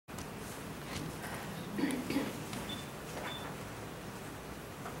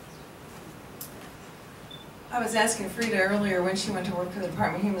I was asking Freda earlier when she went to work for the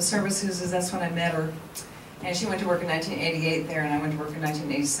Department of Human Services, that's when I met her. And she went to work in 1988 there, and I went to work in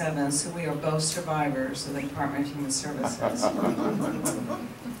 1987, so we are both survivors of the Department of Human Services.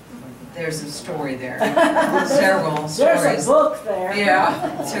 There's a story there. Several stories. There's a book there.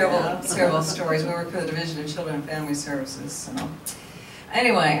 Yeah, several stories. We work for the Division of Children and Family Services. So.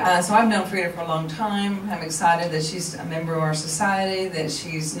 Anyway, so I've known Freda for a long time. I'm excited that she's a member of our society, that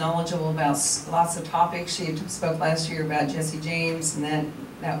she's knowledgeable about lots of topics. She spoke last year about Jesse James, and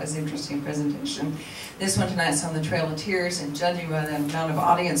that was an interesting presentation. This one tonight's on the Trail of Tears, and judging by the amount of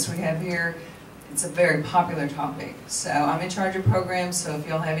audience we have here, it's a very popular topic. So I'm in charge of programs, so if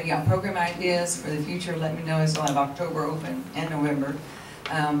y'all have any program ideas for the future, let me know. I still have October open and November.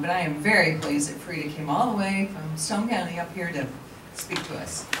 But I am very pleased that Freda came all the way from Stone County up here to speak to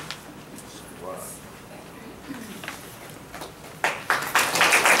us.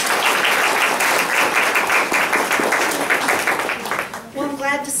 Well, I'm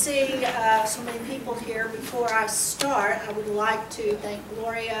glad to see so many people here. Before I start, I would like to thank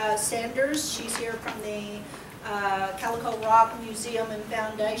Gloria Sanders. She's here from the Calico Rock Museum and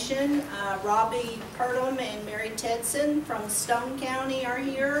Foundation. Robbie Purdom and Mary Tedson from Stone County are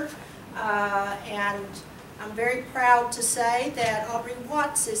here. And I'm very proud to say that Aubrey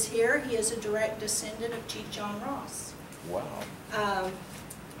Watts is here. He is a direct descendant of Chief John Ross. Wow.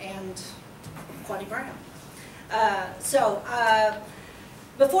 And Quaddy Brown.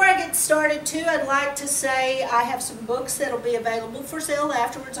 Before I get started too, I'd like to say I have some books that will be available for sale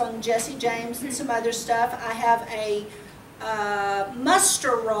afterwards on Jesse James and some other stuff. I have a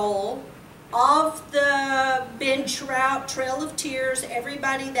muster roll of the Benge Route, Trail of Tears,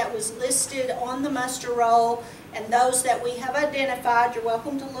 everybody that was listed on the muster roll and those that we have identified. You're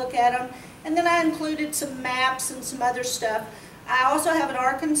welcome to look at them. And then I included some maps and some other stuff. I also have an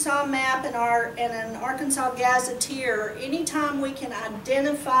Arkansas map and an Arkansas Gazetteer. Anytime we can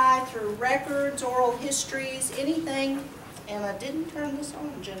identify through records, oral histories, anything, and I didn't turn this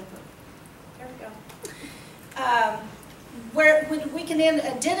on, Jennifer. There we go. Where we can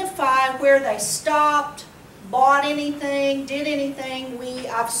identify where they stopped, bought anything, did anything,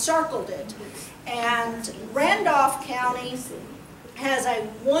 I've circled it. And Randolph County has a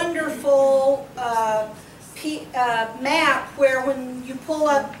wonderful map where when you pull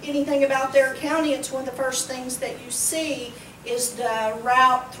up anything about their county, it's one of the first things that you see is the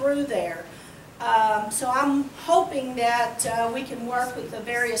route through there. So I'm hoping that we can work with the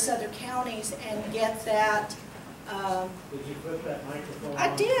various other counties and get that. Did you put that microphone on?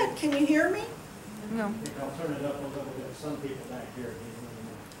 I did. Can you hear me? No. I think I'll turn it up a little bit. Some people back here.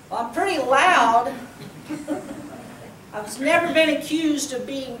 Well, I'm pretty loud. I've never been accused of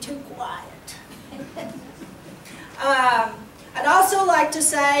being too quiet. I'd also like to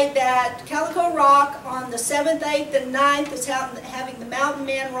say that Calico Rock on the 7th, 8th, and 9th is having the Mountain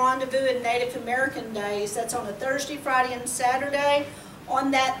Men Rendezvous and Native American Days. That's on a Thursday, Friday, and Saturday.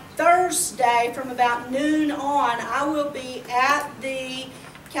 On that Thursday, from about noon on, I will be at the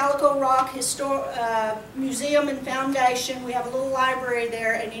Calico Rock Museum and Foundation. We have a little library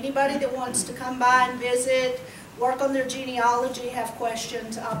there, and anybody that wants to come by and visit, work on their genealogy, have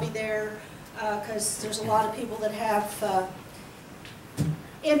questions, I'll be there because there's a lot of people that have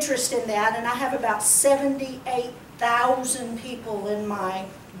interest in that, and I have about 78,000 people in my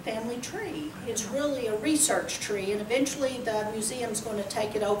family tree. It's really a research tree, and eventually the museum's going to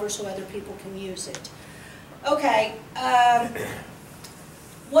take it over so other people can use it. Okay,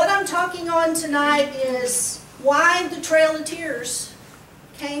 what I'm talking on tonight is why the Trail of Tears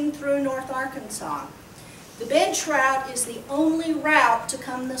came through North Arkansas. The Benge Route is the only route to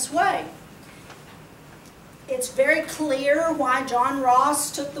come this way. It's very clear why John Ross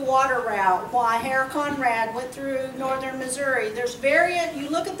took the water route, why Herr Conrad went through northern Missouri. There's you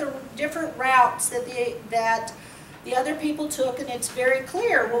look at the different routes that the other people took, and it's very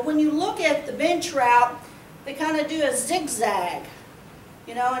clear. Well, when you look at the Benge Route, they kind of do a zigzag,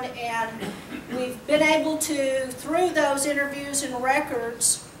 you know, and we've been able to, through those interviews and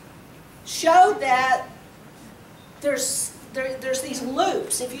records, show that there's these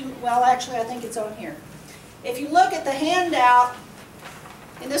loops. Well, actually, I think it's on here. If you look at the handout,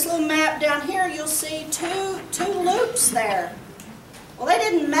 in this little map down here, you'll see two loops there. Well, they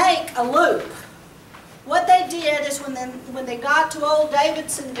didn't make a loop. What they did is when they got to Old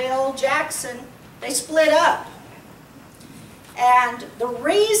Davidsonville, Jackson, they split up. And the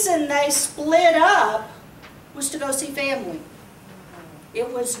reason they split up was to go see family. It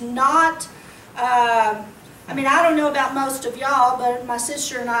was not... I mean, I don't know about most of y'all, but my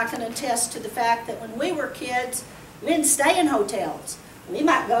sister and I can attest to the fact that when we were kids, we didn't stay in hotels. We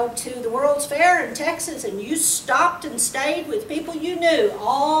might go to the World's Fair in Texas and you stopped and stayed with people you knew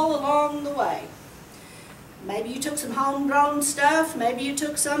all along the way. Maybe you took some homegrown stuff, maybe you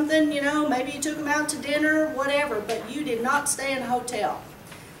took something, you know, maybe you took them out to dinner, whatever, but you did not stay in a hotel.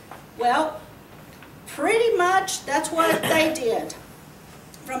 Well, pretty much that's what they did.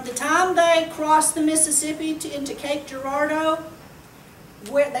 From the time they crossed the Mississippi into Cape Girardeau,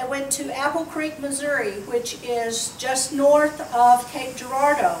 they went to Apple Creek, Missouri, which is just north of Cape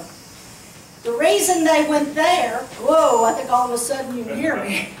Girardeau. The reason they went there, whoa, I think all of a sudden you can hear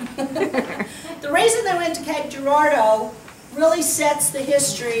me. The reason they went to Cape Girardeau really sets the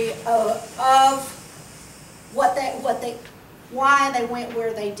history of why they went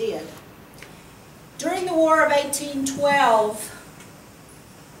where they did. During the War of 1812,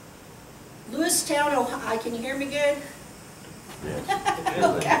 Lewistown, Ohio, can you hear me good?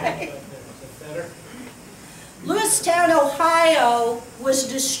 Okay. Lewistown, Ohio was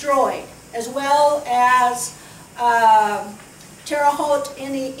destroyed, as well as Terre Haute,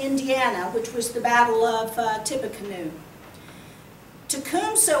 Indiana, which was the Battle of Tippecanoe.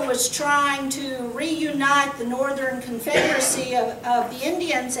 Tecumseh was trying to reunite the Northern Confederacy of the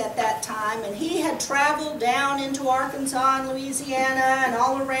Indians at that time, and he had traveled down into Arkansas and Louisiana and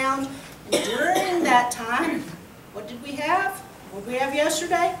all around. And during that time, what did we have? What did we have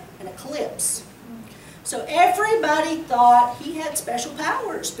yesterday? An eclipse. So everybody thought he had special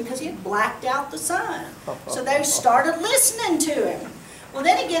powers because he had blacked out the sun. So they started listening to him. Well,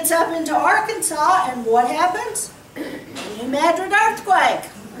 then he gets up into Arkansas, and what happens? New Madrid earthquake.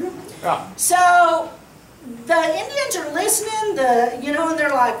 Yeah. So the Indians are listening, and they're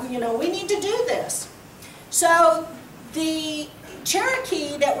like, we need to do this. So the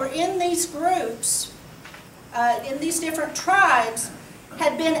Cherokee that were in these groups, in these different tribes,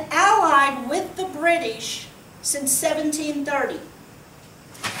 had been allied with the British since 1730.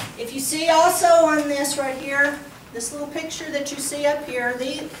 If you see also on this right here, this little picture that you see up here,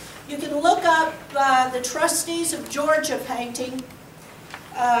 you can look up the Trustees of Georgia painting.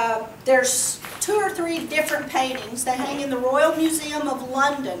 There's 2 or 3 different paintings. They hang in the Royal Museum of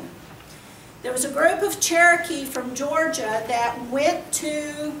London. There was a group of Cherokee from Georgia that went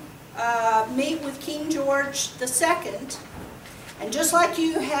to meet with King George II. And just like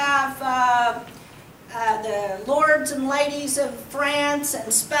you have the lords and ladies of France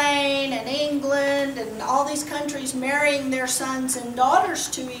and Spain and England and all these countries marrying their sons and daughters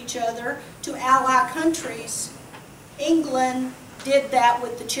to each other to ally countries, England did that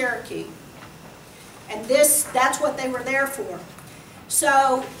with the Cherokee. And that's what they were there for.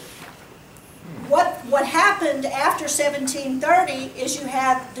 So what happened after 1730 is you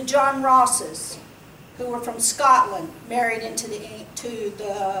had the John Rosses, who were from Scotland, married into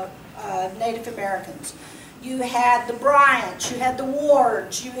the Native Americans. You had the Bryants, you had the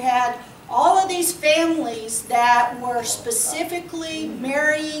Wards, you had all of these families that were specifically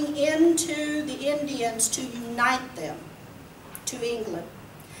marrying into the Indians to unite them to England.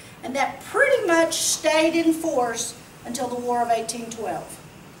 And that pretty much stayed in force until the War of 1812.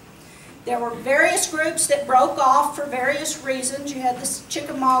 There were various groups that broke off for various reasons. You had the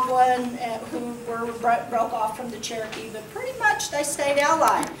Chickamauga who broke off from the Cherokee, but pretty much they stayed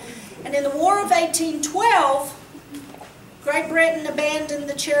allied. And in the War of 1812, Great Britain abandoned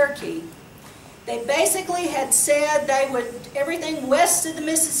the Cherokee. They basically had said everything west of the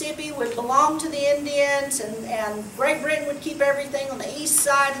Mississippi would belong to the Indians, and Great Britain would keep everything on the east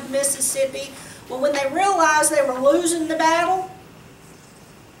side of the Mississippi. Well, when they realized they were losing the battle,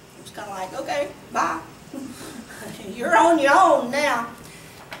 kind of like, okay, bye. You're on your own now.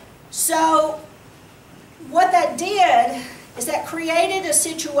 So what that did is that created a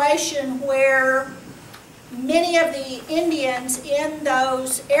situation where many of the Indians in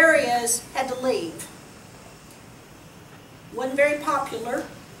those areas had to leave. It wasn't very popular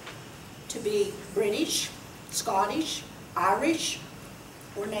to be British, Scottish, Irish,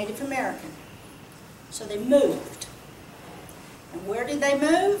 or Native American. So they moved. And where did they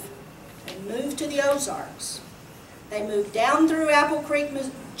move? They moved to the Ozarks. They moved down through Apple Creek.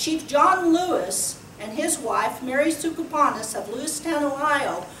 Chief John Lewis and his wife, Mary Sukupanis of Lewistown,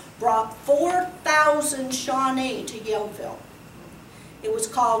 Ohio, brought 4,000 Shawnee to Yaleville. It was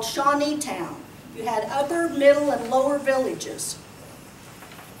called Shawnee Town. You had upper, middle, and lower villages.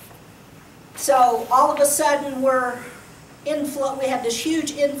 So all of a sudden we had this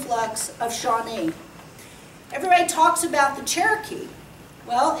huge influx of Shawnee. Everybody talks about the Cherokee.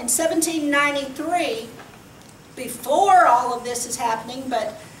 Well, in 1793, before all of this is happening,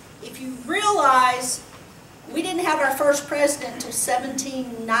 but if you realize We didn't have our first president until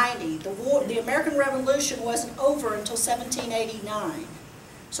 1790. The American Revolution wasn't over until 1789.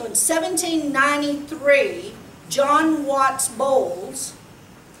 So in 1793, John Watts Bowles,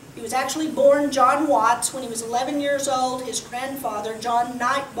 he was actually born John Watts. When he was 11 years old, his grandfather, John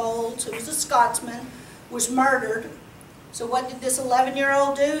Knight Bowles, who was a Scotsman, was murdered. So what did this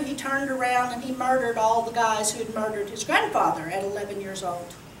 11-year-old do? He turned around and he murdered all the guys who had murdered his grandfather at 11 years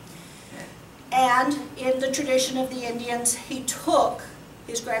old. And in the tradition of the Indians, he took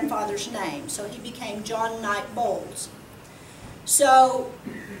his grandfather's name. So he became John Knight Bowles. So,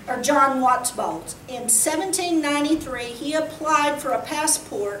 or John Watts Bowles. In 1793, he applied for a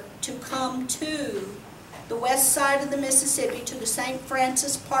passport to come to the west side of the Mississippi, to the St.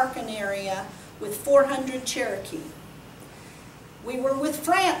 Francis Parkin area, with 400 Cherokee. We were with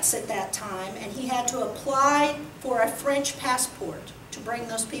France at that time, and he had to apply for a French passport to bring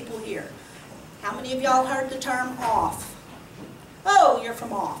those people here. How many of y'all heard the term off? Oh, you're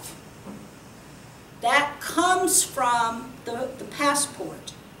from off. That comes from the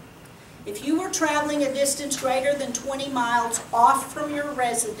passport. If you were traveling a distance greater than 20 miles off from your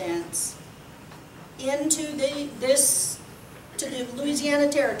residence into the Louisiana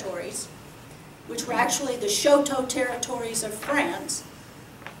territories, which were actually the Choctaw territories of France,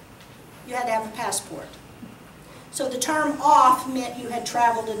 you had to have a passport. So the term off meant you had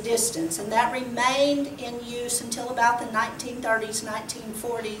traveled a distance, and that remained in use until about the 1930s,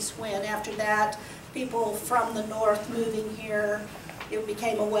 1940s, when after that, people from the north moving here, it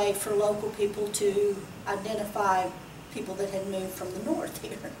became a way for local people to identify people that had moved from the north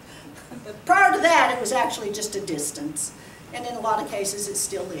here. But prior to that, it was actually just a distance. And in a lot of cases, it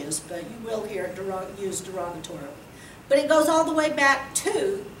still is, but you will hear it used derogatorily. But it goes all the way back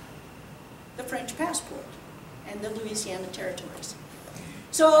to the French passport and the Louisiana territories.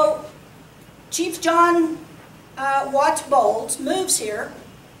 So Chief John Watts Bowles moves here,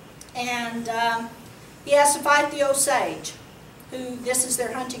 and he has to fight the Osage, who this is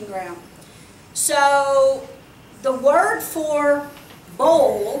their hunting ground. So the word for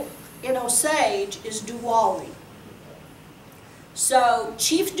bowl in Osage is Duwally. So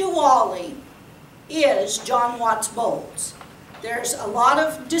Chief Duwally is John Watts Bowles. There's a lot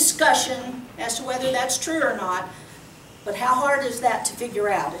of discussion as to whether that's true or not, but how hard is that to figure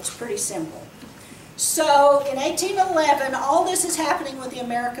out? It's pretty simple. So in 1811, all this is happening with the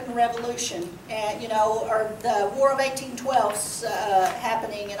American Revolution, and or the War of 1812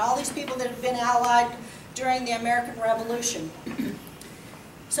 happening, and all these people that have been allied during the American Revolution.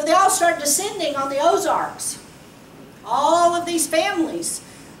 So they all start descending on the Ozarks. All of these families,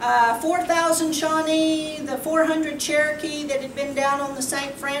 4,000 Shawnee, the 400 Cherokee that had been down on the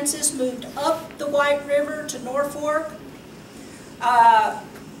St. Francis moved up the White River to Norfolk.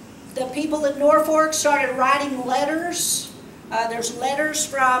 The people at Norfolk started writing letters. There's letters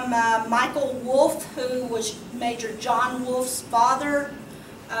from Michael Wolfe, who was Major John Wolfe's father,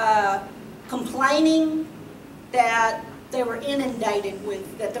 complaining that they were inundated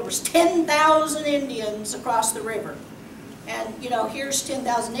with, that there was 10,000 Indians across the river. And, here's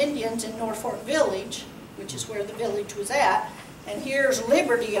 10,000 Indians in Norfolk Village, which is where the village was at. And here's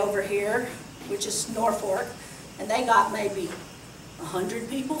Liberty over here, which is Norfolk. And they got maybe 100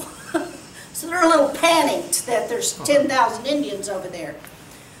 people. So they're a little panicked that there's 10,000 Indians over there.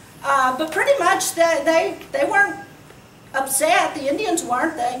 But pretty much they weren't upset. The Indians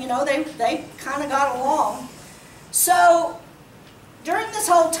weren't. They kind of got along. So during this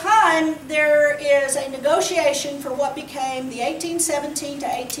whole time, there is a negotiation for what became the 1817 to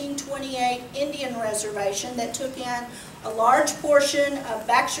 1828 Indian Reservation that took in a large portion of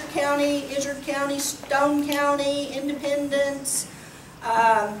Baxter County, Izard County, Stone County, Independence,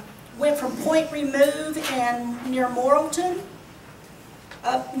 went from Point Remove and near Morrilton,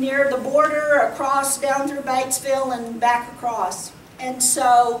 up near the border, across down through Batesville and back across. And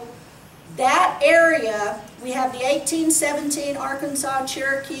so that area, we have the 1817 Arkansas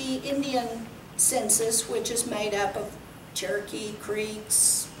Cherokee Indian Census, which is made up of Cherokee,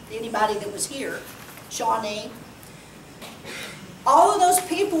 Creeks, anybody that was here, Shawnee. All of those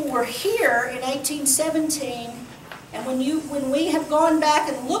people were here in 1817, and when we have gone back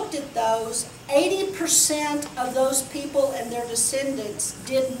and looked at those, 80% of those people and their descendants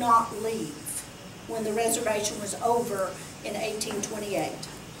did not leave when the reservation was over in 1828.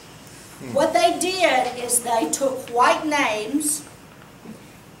 What they did is they took white names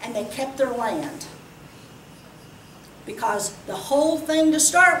and they kept their land, because the whole thing to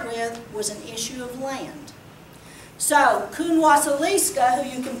start with was an issue of land. So Coon-Wassaliska,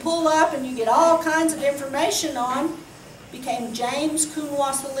 who you can pull up and you get all kinds of information on, became James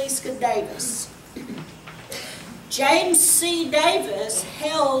Coon-Wassaliska Davis. James C. Davis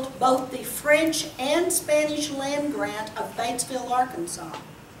held both the French and Spanish land grant of Batesville, Arkansas.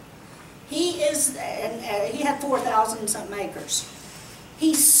 He had 4,000 something acres.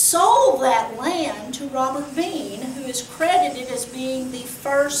 He sold that land to Robert Bean, who is credited as being the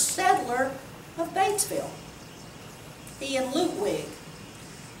first settler of Batesville. He and Ludwig.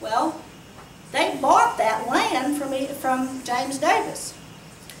 Well, they bought that land from James Davis.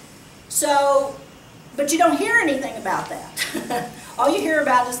 So, but you don't hear anything about that. All you hear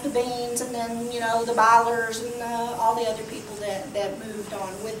about is the Beans and then, you know, the Bachelors and all the other people that moved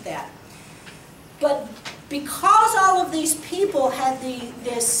on with that. But because all of these people had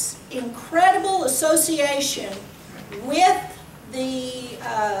this incredible association with the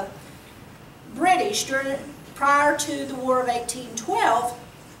British prior to the War of 1812,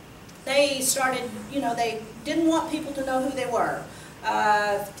 they started, you know, they didn't want people to know who they were.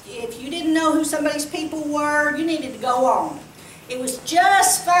 If you didn't know who somebody's people were, you needed to go on. It was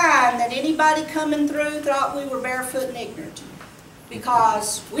just fine that anybody coming through thought we were barefoot and ignorant,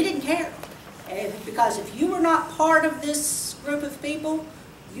 because we didn't care. Because if you were not part of this group of people,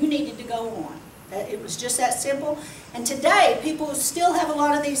 you needed to go on. It was just that simple. And today, people still have a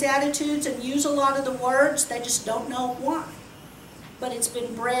lot of these attitudes and use a lot of the words, they just don't know why. But it's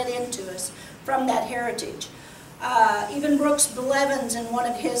been bred into us from that heritage. Even Brooks Blevins, in one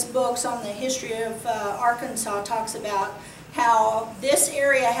of his books on the history of Arkansas, talks about how this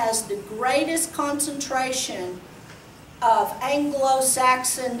area has the greatest concentration of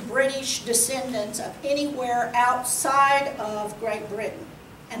Anglo-Saxon British descendants of anywhere outside of Great Britain.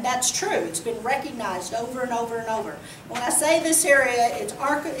 And that's true. It's been recognized over and over and over. When I say this area,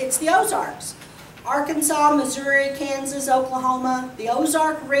 it's the Ozarks. Arkansas, Missouri, Kansas, Oklahoma, the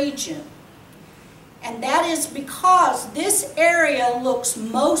Ozark region. And that is because this area looks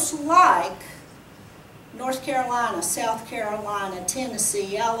most like North Carolina, South Carolina,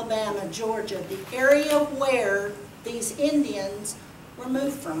 Tennessee, Alabama, Georgia, the area where these Indians were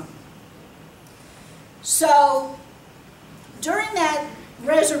moved from. So during that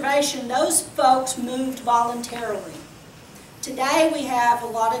reservation, those folks moved voluntarily. Today we have a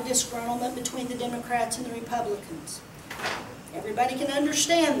lot of disgruntlement between the Democrats and the Republicans. Everybody can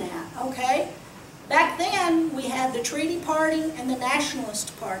understand that, okay? Back then we had the Treaty Party and the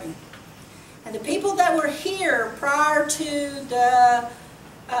Nationalist Party. And the people that were here prior to the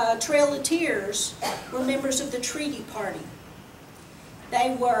Trail of Tears were members of the Treaty Party.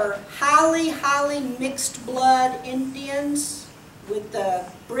 They were highly, highly mixed blood Indians with the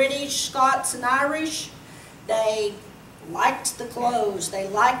British, Scots, and Irish. They liked the clothes, they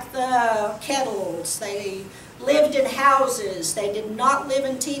liked the kettles, they lived in houses, they did not live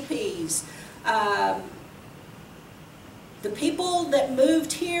in teepees. The people that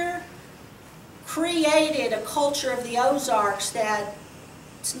moved here created a culture of the Ozarks that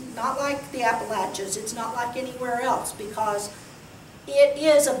it's not like the Appalachians, it's not like anywhere else, because it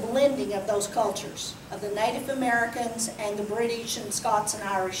is a blending of those cultures, of the Native Americans and the British and Scots and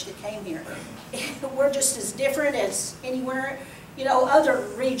Irish that came here. We're just as different as anywhere, you know, other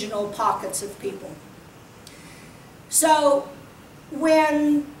regional pockets of people. So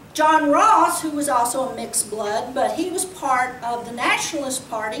when John Ross, who was also a mixed blood, but he was part of the Nationalist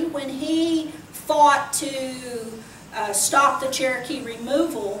Party, when he fought to stop the Cherokee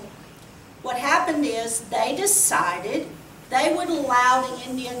removal, what happened is they decided they would allow the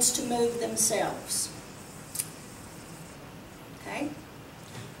Indians to move themselves. Okay?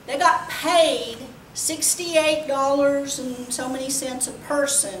 They got paid $68 and so many cents a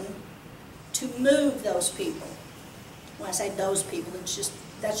person to move those people. When I say those people,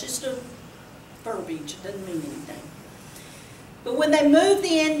 that's just a verbiage, it doesn't mean anything. But when they moved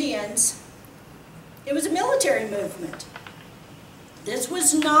the Indians, it was a military movement. This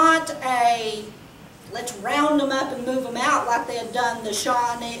was not a let's round them up and move them out like they had done the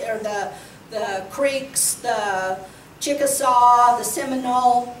Shawnee or the Creeks, the Chickasaw, the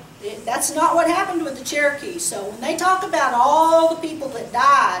Seminole. That's not what happened with the Cherokee. So when they talk about all the people that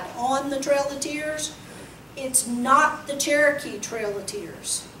died on the Trail of Tears, it's not the Cherokee Trail of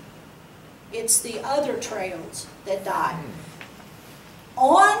Tears. It's the other trails that died.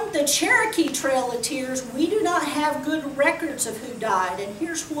 On the Cherokee Trail of Tears, we do not have good records of who died, and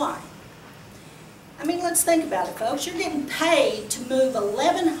here's why. I mean, let's think about it, folks. You're getting paid to move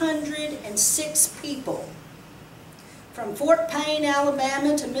 1,106 people from Fort Payne,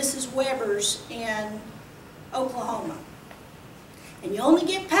 Alabama to Mrs. Weber's in Oklahoma. And you only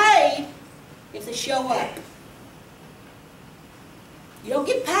get paid if they show up. You don't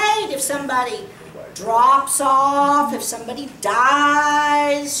get paid if somebody drops off, if somebody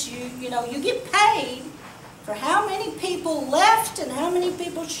dies. You know, you get paid for how many people left and how many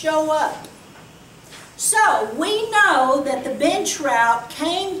people show up. So we know that the Benge Route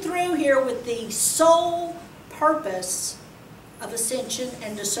came through here with the sole purpose of ascension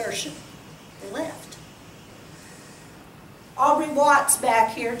and desertion. They left. Aubrey Watts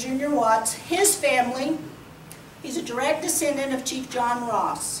back here, Junior Watts, his family, he's a direct descendant of Chief John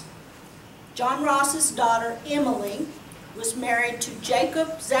Ross. John Ross's daughter, Emily, was married to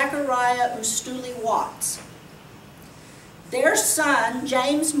Jacob Zachariah Ustuli Watts. Their son,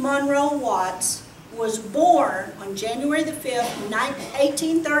 James Monroe Watts, was born on January the 5th,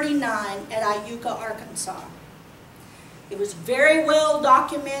 1839 at Iuka, Arkansas. It was very well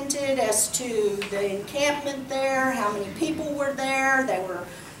documented as to the encampment there, how many people were there.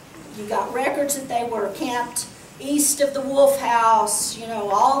 You got records that they were camped east of the Wolf House, you know,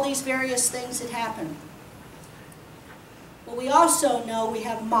 all these various things that happened. Well, we also know we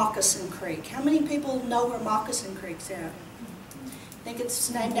have Moccasin Creek. How many people know where Moccasin Creek's at? Think it's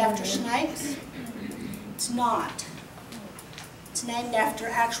named after snakes? It's not. It's named after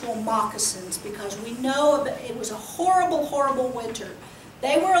actual moccasins because we know it was a horrible, horrible winter.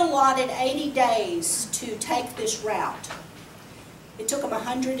 They were allotted 80 days to take this route. It took them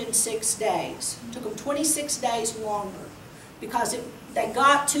 106 days. It took them 26 days longer because they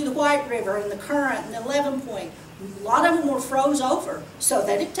got to the White River and the current and the 11 Point. A lot of them were froze over, so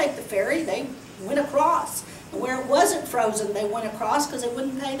they didn't take the ferry, they went across. And where it wasn't frozen, they went across because they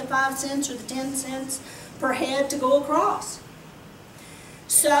wouldn't pay the 5 cents or the 10 cents per head to go across.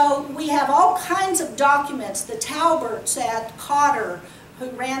 So we have all kinds of documents. The Talberts at Cotter, who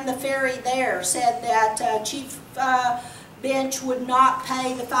ran the ferry there, said that Chief Benge would not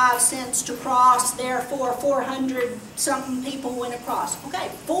pay the 5 cents to cross, therefore 400-something people went across. Okay,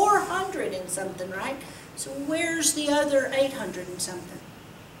 400 and something, right? So where's the other 800 and something?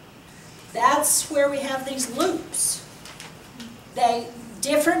 That's where we have these loops.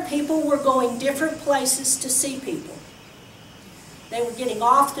 Different people were going different places to see people. They were getting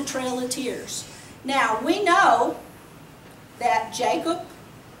off the Trail of Tears. Now, we know that Jacob,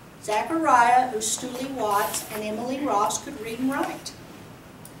 Zachariah, Ustuli Watts, and Emily Ross could read and write.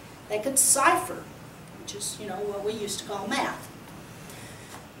 They could cipher, which is, you know, what we used to call math.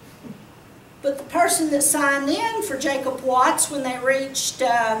 But the person that signed in for Jacob Watts when they reached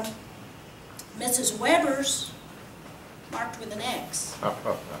Mrs. Weber's marked with an X.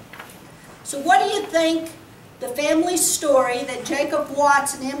 So what do you think the family story that Jacob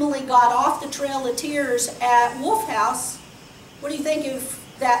Watts and Emily got off the Trail of Tears at Wolf House, what do you think of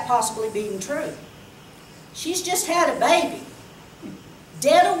that possibly being true? She's just had a baby,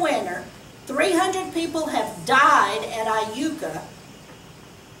 dead of winter, 300 people have died at Iuka,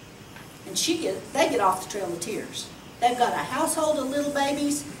 and they get off the Trail of Tears. They've got a household of little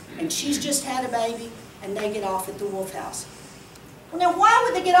babies, and she's just had a baby, and they get off at the Wolf House. Well, now, why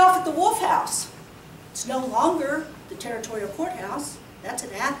would they get off at the Wolf House? It's no longer the territorial courthouse. That's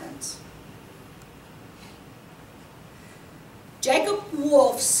at Athens. Jacob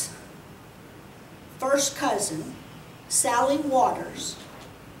Wolf's first cousin, Sally Waters,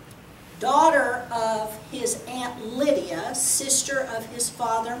 daughter of his Aunt Lydia, sister of his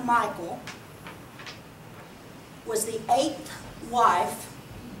father Michael, was the 8th wife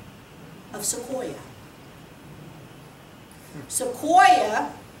of Sequoyah.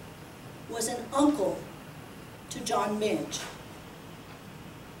 Sequoyah was an uncle to John Benge.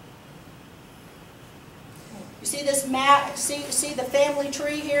 You see this map? See the family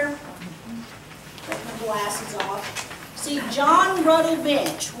tree here? Take my glasses off. See John Ruddell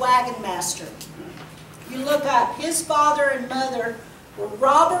Benge, Wagonmaster. You look up, his father and mother were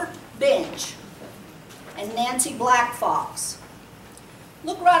Robert Benge and Nancy Black Fox.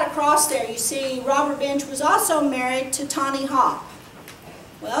 Look right across there. You see Robert Benge was also married to Tawny Hop.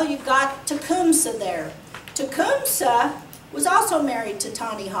 Well, you've got Tecumseh there. Tecumseh was also married to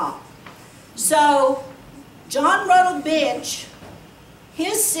Tawny Hop. So John Ruddell Benge,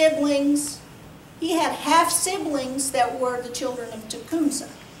 his siblings, he had half-siblings that were the children of Tecumseh.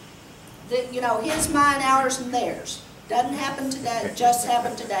 You know, his, mine, ours, and theirs. Doesn't happen today, just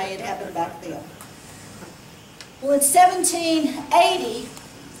happened today, it happened back then. Well, in 1780,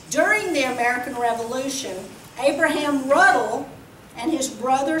 during the American Revolution, Abraham Ruddell and his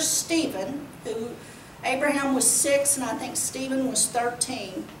brother Stephen, who Abraham was 6 and I think Stephen was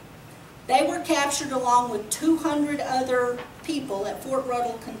 13, they were captured along with 200 other people at Fort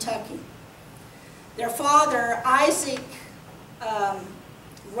Ruddell, Kentucky. Their father, Isaac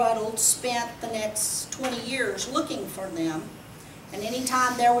Ruddell, spent the next 20 years looking for them. And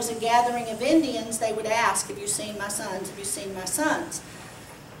anytime there was a gathering of Indians, they would ask, have you seen my sons? Have you seen my sons?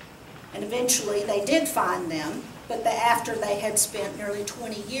 And eventually they did find them, but after they had spent nearly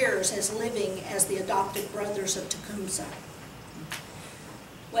 20 years as living as the adopted brothers of Tecumseh.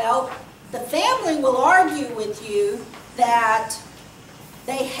 Well, the family will argue with you that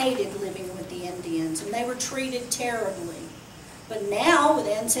they hated living with the Indians and they were treated terribly. But now, with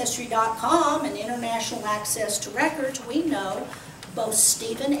Ancestry.com and international access to records, we know both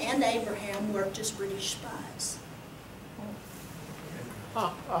Stephen and Abraham worked as British spies.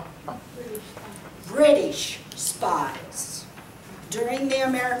 British spies during the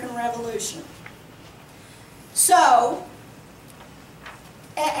American Revolution. So,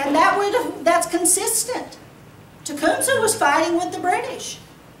 and that's consistent. Tecumseh was fighting with the British.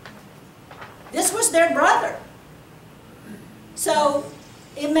 This was their brother. So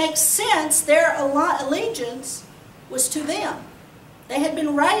it makes sense their allegiance was to them. They had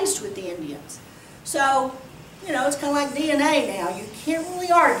been raised with the Indians. So, you know, it's kind of like DNA now. You can't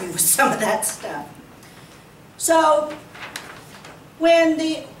really argue with some of that stuff. So when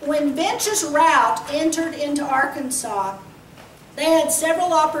Benge's route entered into Arkansas, they had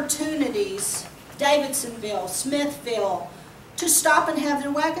several opportunities, Davidsonville, Smithville, to stop and have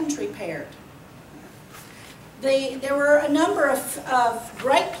their wagons repaired. There were a number of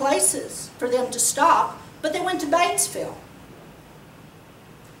great places for them to stop, but they went to Batesville.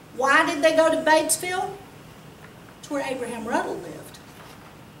 Why did they go to Batesville? It's where Abraham Ruddell lived.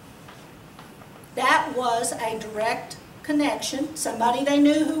 That was a direct connection, somebody they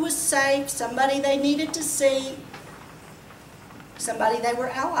knew who was safe, somebody they needed to see, somebody they were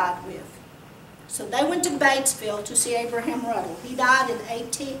allied with. So they went to Batesville to see Abraham Ruddell. He died in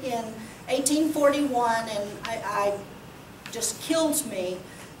 1841, and it just kills me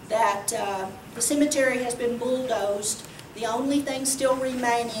that the cemetery has been bulldozed. The only thing still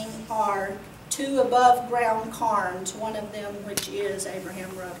remaining are 2 above-ground cairns, one of them which is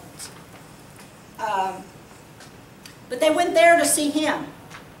Abraham Ruddell's. But they went there to see him.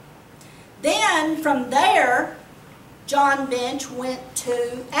 Then, from there, John Benge went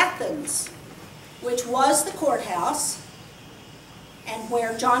to Athens, which was the courthouse, and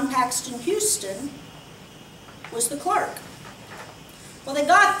where John Paxton Houston was the clerk. Well, they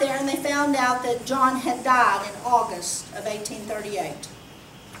got there and they found out that John had died in August of 1838.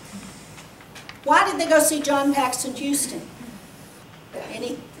 Why did they go see John Paxton Houston?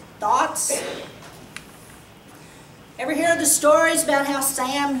 Any thoughts? Ever hear the stories about how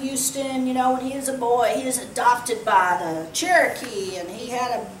Sam Houston, you know, when he was a boy, he was adopted by the Cherokee and he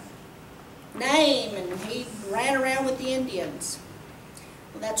had a name and he ran around with the Indians?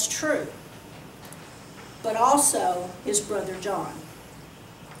 Well, that's true. But also his brother John.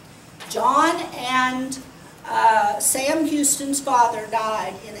 John and Sam Houston's father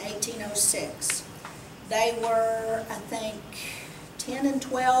died in 1806. They were, I think, 10 and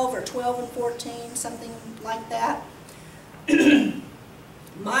 12 or 12 and 14, something like that.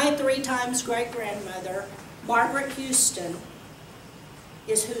 My 3 times great-grandmother, Margaret Houston,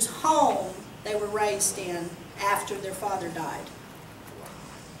 is whose home they were raised in after their father died.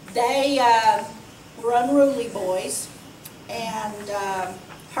 They were unruly boys, and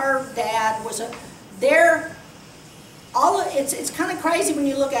her dad was it's kind of crazy when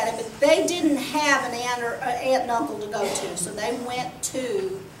you look at it, but they didn't have an aunt and uncle to go to, so they went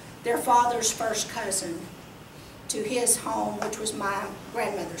to their father's first cousin, to his home, which was my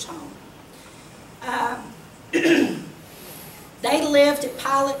grandmother's home. They lived at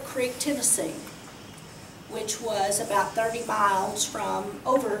Pilot Creek, Tennessee, which was about 30 miles from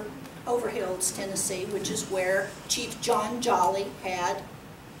Overhills, Tennessee, which is where Chief John Jolly had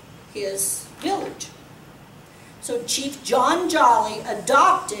his village. So Chief John Jolly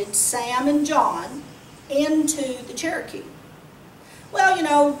adopted Sam and John into the Cherokee. Well, you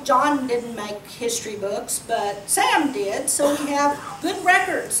know, John didn't make history books, but Sam did, so we have good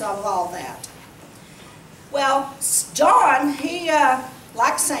records of all that. Well, John, he,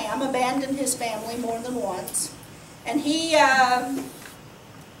 like Sam, abandoned his family more than once, and he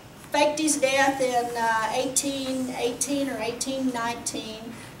faked his death in 1818 or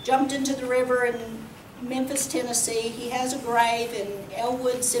 1819, jumped into the river in Memphis, Tennessee. He has a grave in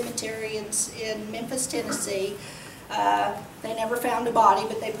Elwood Cemetery in Memphis, Tennessee. They never found a body,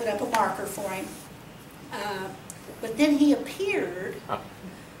 but they put up a marker for him. But then he appeared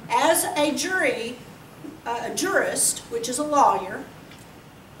as a jurist, which is a lawyer,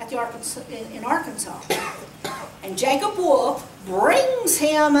 at the in Arkansas. And Jacob Wolf brings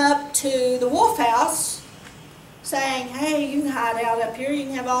him up to the Wolf House saying, hey, you can hide out up here, you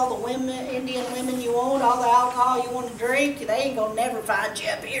can have all the women, Indian women you want, all the alcohol you want to drink, they ain't gonna never find you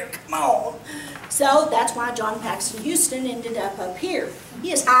up here, come on. So that's why John Paxton Houston ended up here.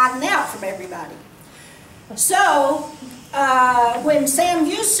 He is hiding out from everybody. So, when Sam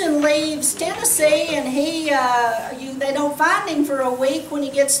Houston leaves Tennessee and they don't find him for a week when he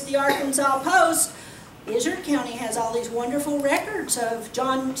gets to the Arkansas Post, Izard County has all these wonderful records of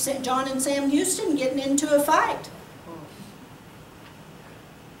John and Sam Houston getting into a fight.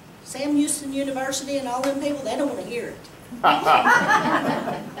 Sam Houston University and all them people, they don't want to hear it.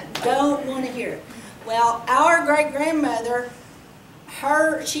 Don't want to hear it. Well, our great-grandmother,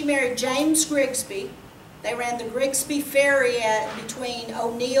 she married James Grigsby. They ran the Grigsby Ferry between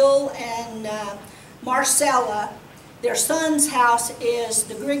O'Neill and Marcella. Their son's house is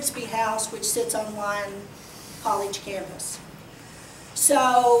the Grigsby House, which sits on Lyon College campus.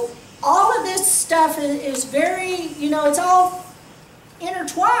 So all of this stuff is very, it's all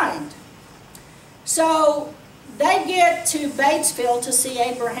intertwined. So they get to Batesville to see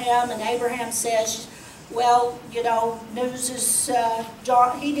Abraham, and Abraham says, well, news is,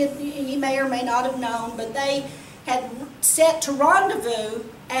 he may or may not have known, but they had set to rendezvous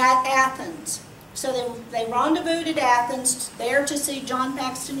at Athens. So they rendezvoused at Athens, there to see John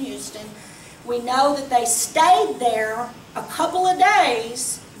Paxton Houston. We know that they stayed there a couple of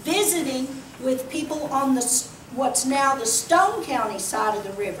days visiting with people on what's now the Stone County side of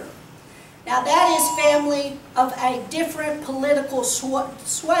the river. Now that is family of a different political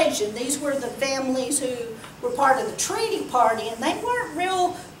suasion. These were the families who were part of the treaty party, and they weren't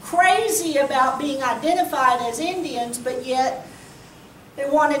real crazy about being identified as Indians, but yet they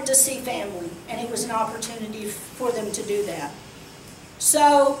wanted to see family, and it was an opportunity for them to do that.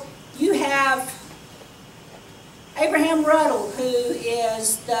 So you have Abraham Ruddell, who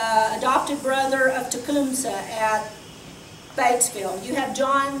is the adopted brother of Tecumseh at Batesville. You have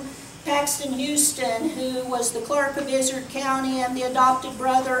John Paxton Houston, who was the clerk of Izard County and the adopted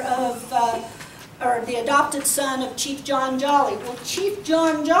brother of, or the adopted son of Chief John Jolly. Well, Chief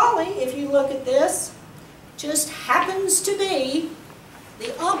John Jolly, if you look at this, just happens to be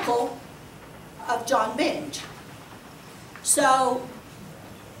the uncle of John Benge. So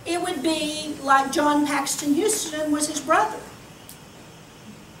it would be like John Paxton Houston was his brother.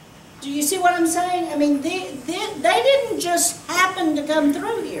 Do you see what I'm saying? I mean, they didn't just happen to come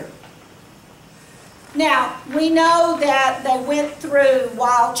through here. Now, we know that they went through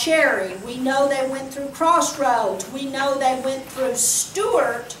Wild Cherry. We know they went through Crossroads. We know they went through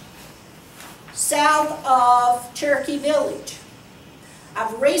Stewart, south of Cherokee Village.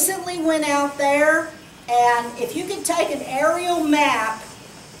 I've recently went out there, and if you could take an aerial map,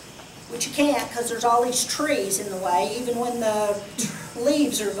 which you can't because there's all these trees in the way, even when the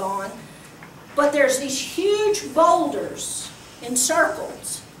leaves are gone, but there's these huge boulders in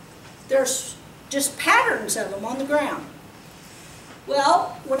circles. There's just patterns of them on the ground.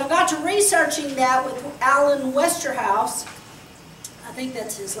 Well, when I got to researching that with Alan Westerhouse, I think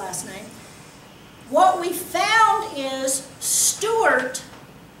that's his last name, what we found is Stewart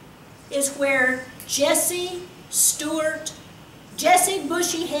is where Jesse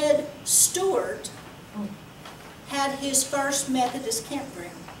Bushyhead Stewart had his first Methodist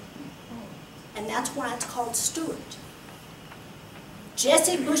campground. And that's why it's called Stewart.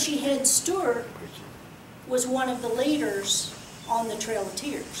 Jesse Bushyhead Stewart was one of the leaders on the Trail of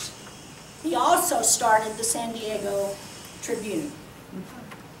Tears. He also started the San Diego Tribune.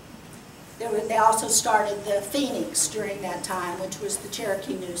 They also started the Phoenix during that time, which was the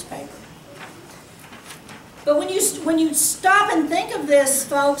Cherokee newspaper. But when you stop and think of this,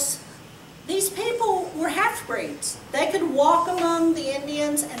 folks, these people were half-breeds. They could walk among the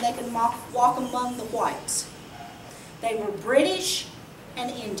Indians and they could walk among the whites. They were British and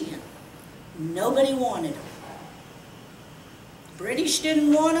Indian. Nobody wanted them. The British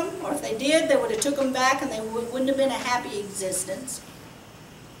didn't want them, or if they did, they would have took them back and they wouldn't have been a happy existence.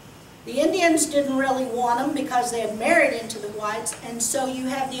 The Indians didn't really want them because they had married into the whites, and so you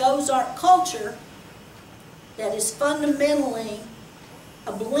have the Ozark culture that is fundamentally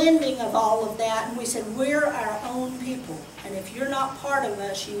a blending of all of that, and we said, we're our own people, and if you're not part of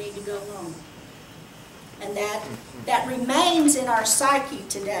us, you need to go home. And that remains in our psyche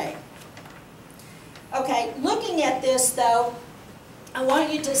today. Okay, looking at this though, I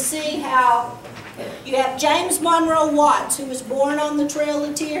want you to see how you have James Monroe Watts, who was born on the Trail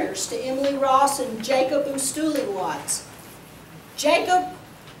of Tears to Emily Ross and Jacob Ustuli Watts. Jacob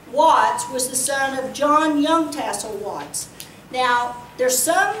Watts was the son of John Youngtassel Watts. Now, there's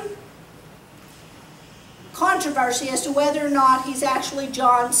some controversy as to whether or not he's actually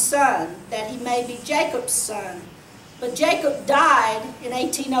John's son, that he may be Jacob's son. But Jacob died in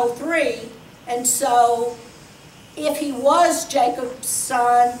 1803, and so if he was Jacob's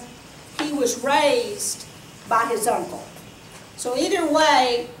son, he was raised by his uncle. So either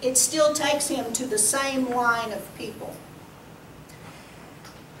way, it still takes him to the same line of people.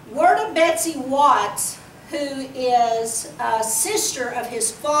 Word of Betsy Watts, who is a sister of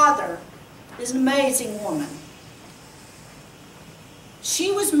his father, is an amazing woman.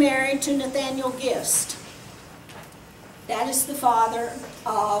 She was married to Nathaniel Gist. That is the father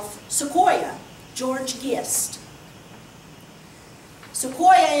of Sequoyah, George Gist.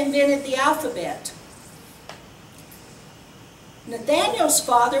 Sequoyah invented the alphabet. Nathaniel's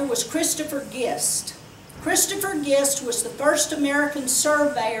father was Christopher Gist. Christopher Gist was the first American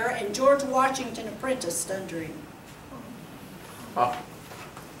surveyor, and George Washington apprenticed under him.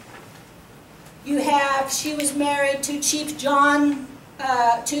 She was married to Chief John,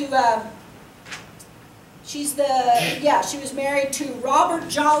 she was married to Robert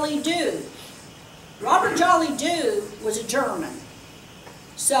Jolly Dew. Robert Jolly Dew was a German.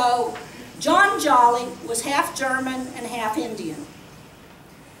 So John Jolly was half German and half Indian.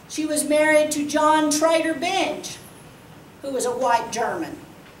 She was married to John Trader Benge, who was a white German.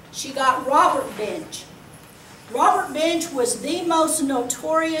 She got Robert Benge. Robert Benge was the most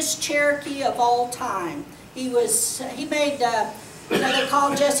notorious Cherokee of all time. He made, they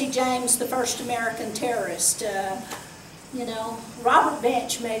called Jesse James the first American terrorist. Robert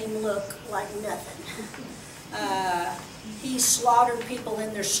Benge made him look like nothing. He slaughtered people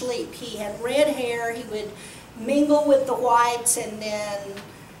in their sleep. He had red hair. He would mingle with the whites, and then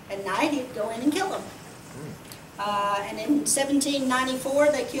at night he'd go in and kill them. And in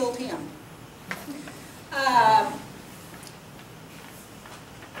 1794, they killed him.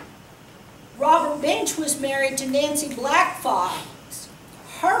 Robert Benge was married to Nancy Black Fox.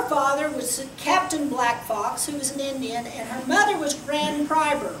 Her father was Captain Black Fox, who was an Indian, and her mother was Grand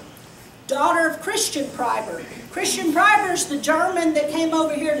Priber, daughter of Christian Priber. Christian Priber is the German that came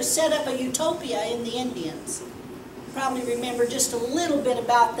over here to set up a utopia in the Indians. You probably remember just a little bit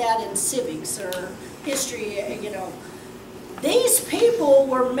about that in civics or history, These people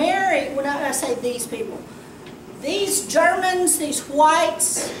were married, when I say these people, these Germans, these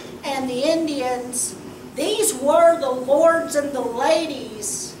whites, and the Indians, these were the lords and the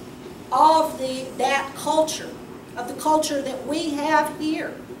ladies of that culture, of the culture that we have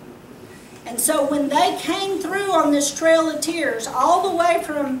here. And so when they came through on this Trail of Tears, all the way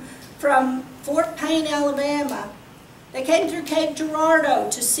from Fort Payne, Alabama, they came through Cape Girardeau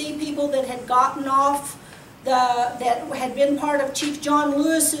to see people that had gotten off, that had been part of Chief John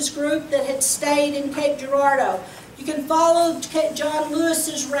Lewis's group that had stayed in Cape Girardeau. You can follow John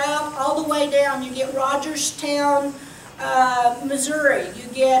Lewis's route all the way down. You get Rogerstown, Missouri. You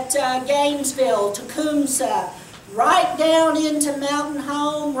get Gainesville, Tecumseh, right down into Mountain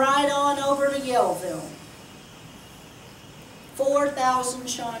Home, right on over to Yellville. 4,000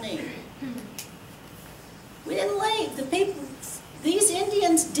 Shawnee. We didn't leave. These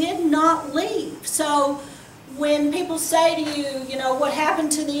Indians did not leave. So when people say to you, what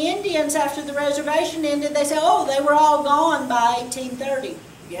happened to the Indians after the reservation ended, they say, oh, they were all gone by 1830.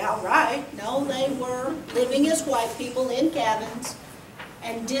 Yeah, right. No, they were living as white people in cabins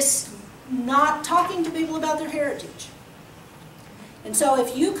and just not talking to people about their heritage. And so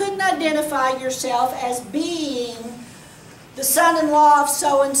if you couldn't identify yourself as being the son-in-law of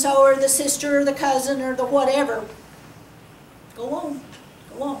so-and-so, or the sister, or the cousin, or the whatever, go on.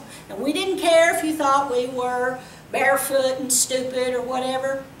 Go on. And we didn't care if you thought we were barefoot and stupid or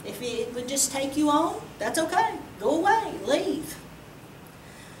whatever. If it would just take you on, that's okay. Go away. Leave.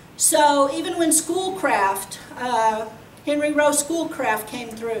 So even when Schoolcraft, Henry Rowe Schoolcraft came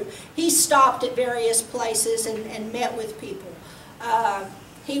through, he stopped at various places and met with people.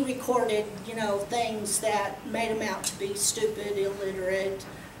 He recorded, things that made him out to be stupid, illiterate.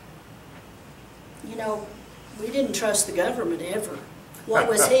 We didn't trust the government ever. What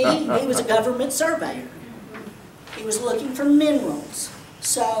was he? He was a government surveyor. He was looking for minerals.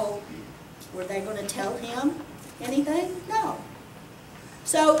 So, were they going to tell him anything? No.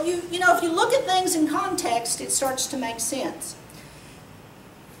 So, if you look at things in context, it starts to make sense.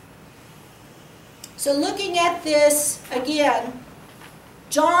 So, looking at this again,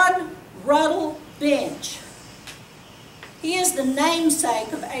 John Ruddell Benge. He is the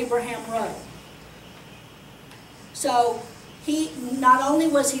namesake of Abraham Ruddell. So, not only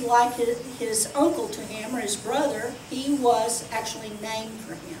was he like his uncle to him, or his brother, he was actually named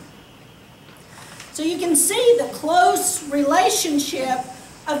for him. So you can see the close relationship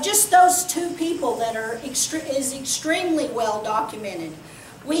of just those two people that is extremely well documented.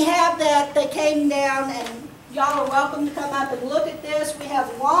 We have that they came down, and y'all are welcome to come up and look at this. We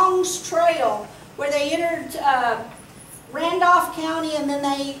have Long's Trail, where they entered Randolph County, and then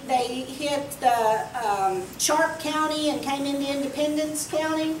they hit the Sharp County and came into Independence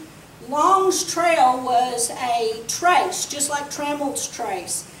County. Long's Trail was a trace, just like Trammel's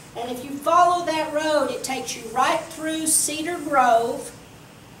Trace. And if you follow that road, it takes you right through Cedar Grove,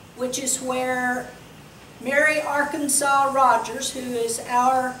 which is where Mary Arkansas Rogers, who is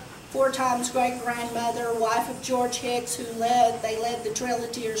our 4 times great-grandmother, wife of George Hicks, they led the Trail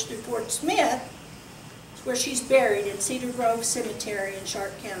of Tears through Fort Smith, where she's buried in Cedar Grove Cemetery in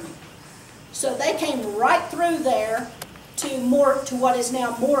Sharp County. So they came right through there to what is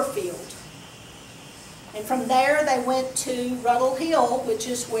now Moorfield. And from there they went to Ruddell Hill, which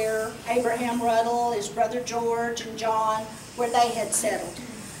is where Abraham Ruddell, his brother George and John, where they had settled.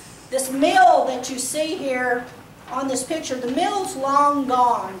 This mill that you see here on this picture, the mill's long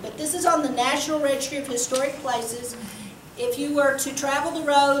gone, but this is on the National Registry of Historic Places. If you were to travel the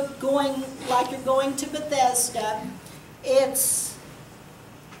road going like you're going to Bethesda, it's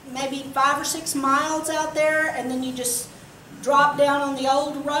maybe 5 or 6 miles out there, and then you just drop down on the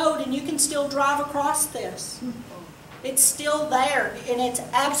old road and you can still drive across this. It's still there, and it's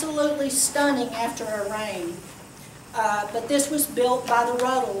absolutely stunning after a rain. But this was built by the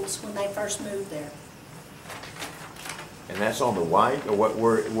Ruddells when they first moved there. And that's on the White, or what?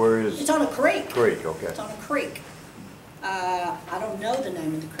 Where is? It's on a creek. Creek, okay. It's on a creek. I don't know the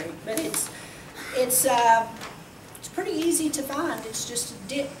name of the creek, but it's pretty easy to find. It's just a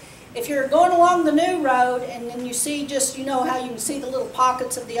dip. If you're going along the new road and then you see just, you know how you can see the little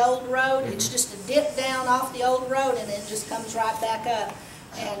pockets of the old road? It's just a dip down off the old road and it just comes right back up.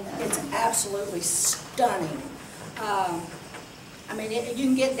 And it's absolutely stunning. I mean, you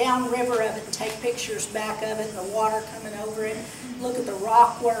can get downriver of it and take pictures back of it, and the water coming over it. Look at the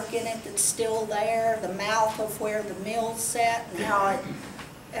rock work in it that's still there, the mouth of where the mill's set, and how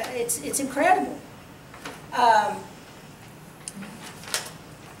it's incredible.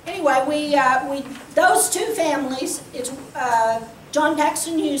 Anyway, those two families, it's John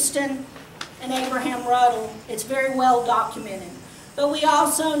Paxton Houston and Abraham Ruddell. It's very well documented. But we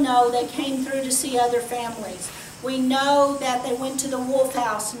also know they came through to see other families. We know that they went to the Wolf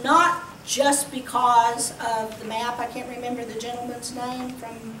House, not just because of the map. I can't remember the gentleman's name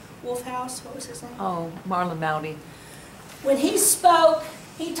from Wolf House. What was his name? Oh, Marlon Mowdy. When he spoke,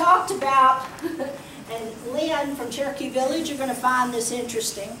 he talked about, and Lynn from Cherokee Village, you're going to find this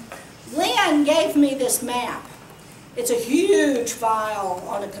interesting. Lynn gave me this map. It's a huge file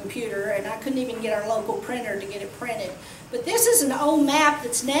on a computer, and I couldn't even get our local printer to get it printed. But this is an old map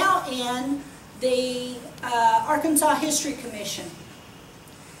that's now in the Arkansas History Commission.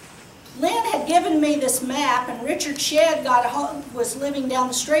 Lynn had given me this map, and Richard Shedd was living down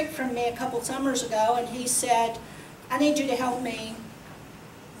the street from me a couple summers ago, and he said, I need you to help me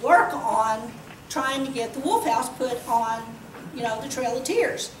work on trying to get the Wolf House put on, you know, the Trail of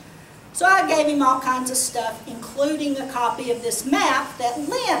Tears. So I gave him all kinds of stuff, including a copy of this map that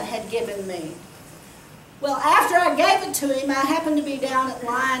Lynn had given me. Well, after I gave it to him, I happened to be down at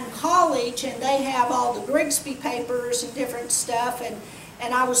Lyon College, and they have all the Grigsby papers and different stuff, and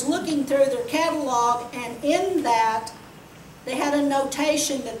I was looking through their catalog, and in that, they had a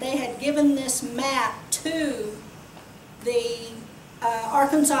notation that they had given this map to the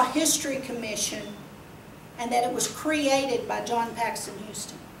Arkansas History Commission, and that it was created by John Paxton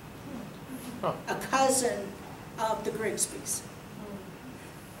Houston, a cousin of the Grigsbys.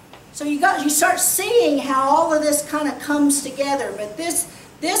 So you start seeing how all of this kind of comes together. But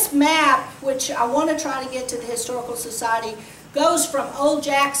this map, which I want to try to get to the Historical Society, goes from Old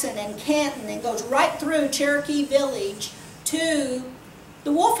Jackson and Canton and goes right through Cherokee Village to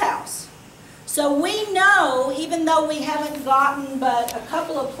the Wolf House. So we know, even though we haven't gotten but a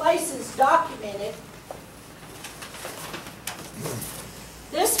couple of places documented,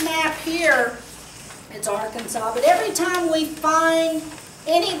 this map here, it's Arkansas, but every time we find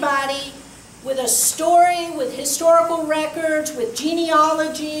anybody with a story, with historical records, with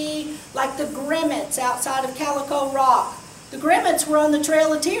genealogy, like the Grimmets outside of Calico Rock. The Grimmets were on the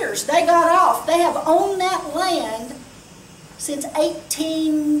Trail of Tears. They got off. They have owned that land since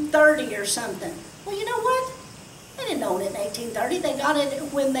 1830 or something. Well, you know what? They didn't own it in 1830. They got it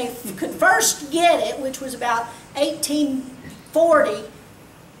when they could first get it, which was about 1840.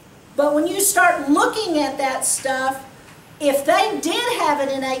 But when you start looking at that stuff, if they did have it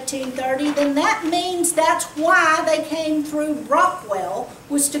in 1830, then that means that's why they came through Rockwell,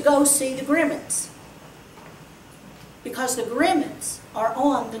 was to go see the Grimmets. because the Grimmets are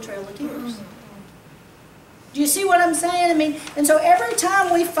on the Trail of Tears. Do you see what I'm saying? I mean, and so every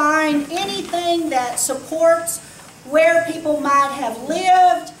time we find anything that supports where people might have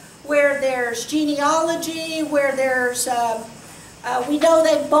lived, where there's genealogy, where there's, we know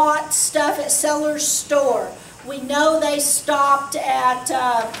they bought stuff at Seller's store. We know they stopped at,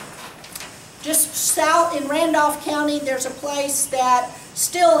 just south in Randolph County, there's a place that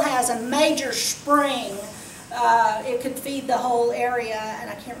still has a major spring. It could feed the whole area, and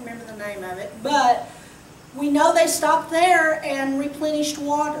I can't remember the name of it, but we know they stopped there and replenished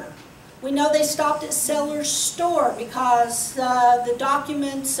water. We know they stopped at Seller's store because the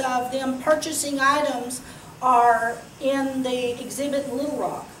documents of them purchasing items are in the exhibit in Little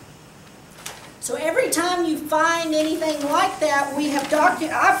Rock. So every time you find anything like that, we have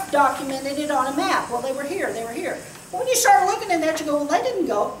I've documented it on a map. Well, they were here, they were here. But when you start looking at that, you go, well, they didn't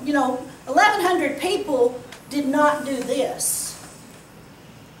go. You know, 1,100 people did not do this.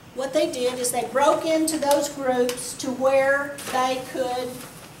 What they did is they broke into those groups to where they could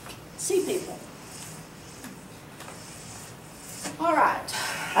see people. All right.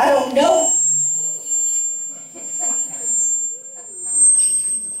 I don't know.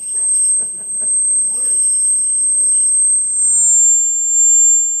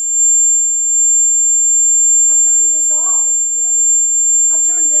 I've turned this off. I've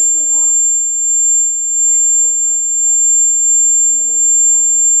turned this one off.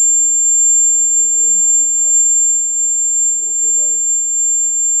 Okay, buddy.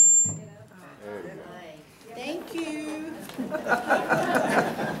 There you go. Thank you.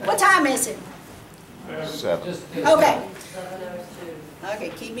 What time is it? 7. Okay. Okay,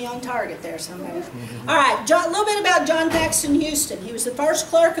 keep me on target there somehow. All right, a little bit about John Paxton Houston. He was the first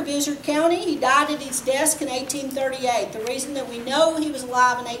clerk of Izard County. He died at his desk in 1838. The reason that we know he was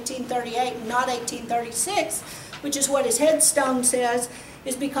alive in 1838 and not 1836, which is what his headstone says,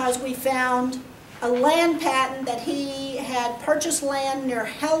 is because we found a land patent that he had purchased land near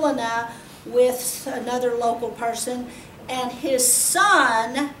Helena with another local person, and his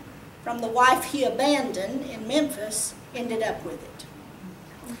son, from the wife he abandoned in Memphis, ended up with it.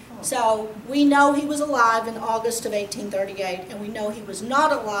 So we know he was alive in August of 1838, and we know he was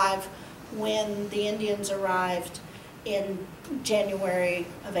not alive when the Indians arrived in January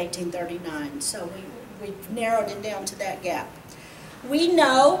of 1839. So we've narrowed it down to that gap. We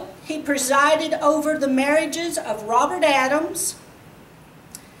know he presided over the marriages of Robert Adams,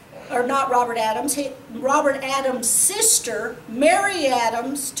 or not Robert Adams, Robert Adams' sister, Mary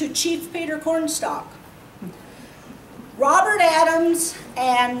Adams, to Chief Peter Cornstalk. Robert Adams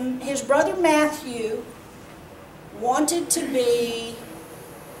and his brother Matthew wanted to be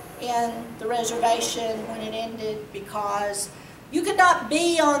in the reservation when it ended because you could not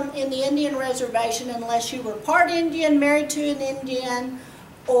be in the Indian reservation unless you were part Indian, married to an Indian,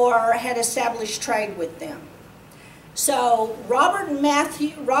 or had established trade with them. So Robert and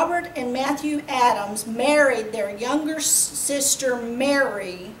Matthew Adams married their younger sister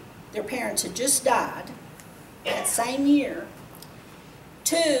Mary, their parents had just died that same year,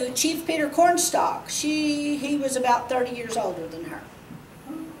 to Chief Peter Cornstalk. He was about 30 years older than her.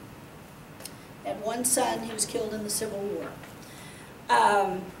 Had one son, he was killed in the Civil War.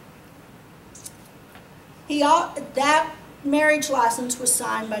 That marriage license was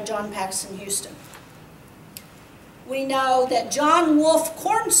signed by John Paxton Houston. We know that John Wolfe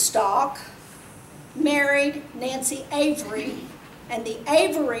Cornstalk married Nancy Avery, and the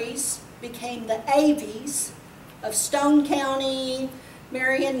Averys became the Avies of Stone County,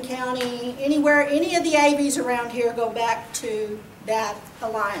 Marion County, anywhere, any of the Avies around here go back to that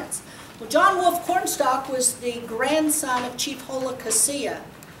alliance. Well, John Wolfe Cornstalk was the grandson of Chief Holocassia.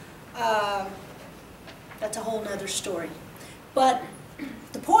 That's a whole nother story. But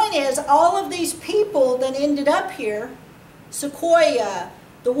the point is, all of these people that ended up here, Sequoia,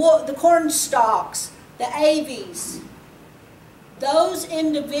 the Cornstalks, the Avies, those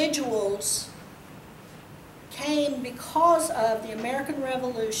individuals came because of the American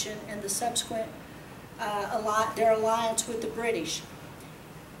Revolution and the subsequent their alliance with the British.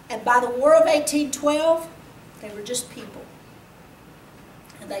 And by the War of 1812, they were just people.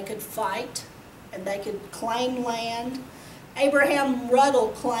 And they could fight, and they could claim land. Abraham Ruddell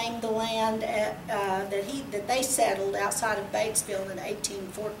claimed the land that they settled outside of Batesville in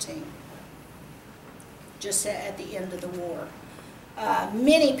 1814, just at the end of the war.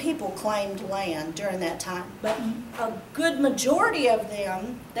 Many people claimed land during that time, but a good majority of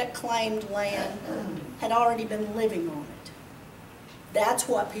them that claimed land had already been living on it. That's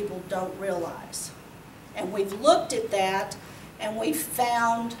what people don't realize. And we've looked at that, and we've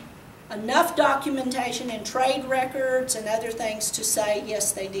found enough documentation and trade records and other things to say,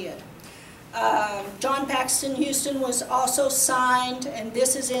 yes, they did. John Paxton Houston was also signed, and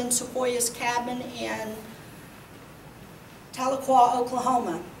this is in Sequoia's cabin in Tahlequah,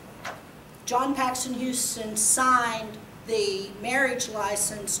 Oklahoma. John Paxton Houston signed the marriage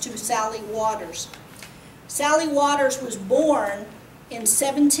license to Sally Waters. Sally Waters was born in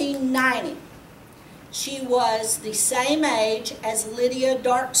 1790. She was the same age as Lydia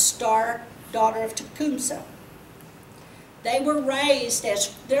Darkstar, daughter of Tecumseh. They were raised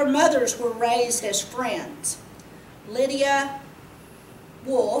as, their mothers were raised as friends. Lydia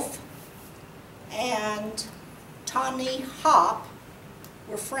Wolfe and Tawny Hop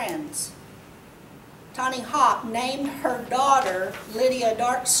were friends. Tawny Hop named her daughter, Lydia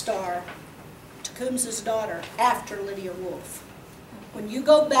Darkstar, Tecumseh's daughter, after Lydia Wolfe. When you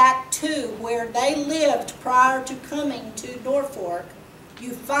go back to where they lived prior to coming to Norfolk,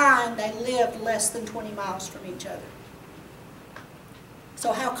 you find they lived less than 20 miles from each other.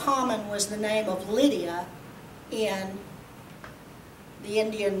 So how common was the name of Lydia in the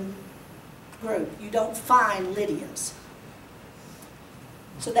Indian group? You don't find Lydias.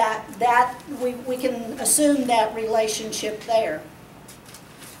 So that we can assume that relationship there.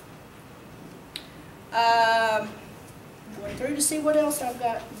 Going through to see what else I've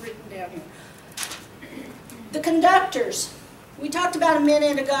got written down here. The conductors. We talked about a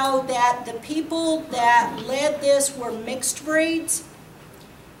minute ago that the people that led this were mixed breeds.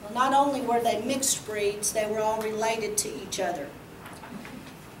 Well, not only were they mixed breeds, they were all related to each other.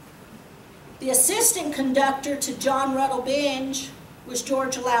 The assistant conductor to John Ruddell Benge was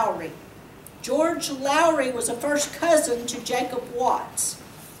George Lowry. George Lowry was a first cousin to Jacob Watts.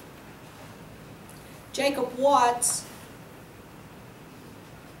 Jacob Watts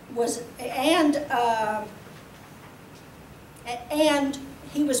was, and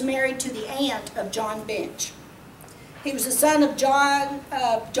he was married to the aunt of John Benge. He was the son of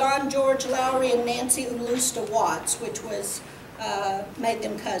John George Lowry and Nancy Ulusta Watts, which was made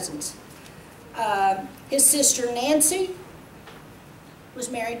them cousins. His sister Nancy was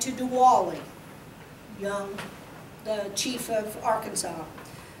married to DeWally Young, the chief of Arkansas.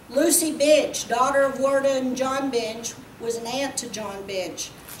 Lucy Benge, daughter of Werda and John Benge, was an aunt to John Benge.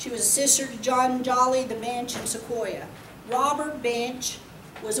 She was a sister to John Jolly, the Benge in Sequoia. Robert Benge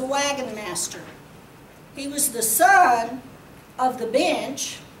was a wagon master. He was the son of the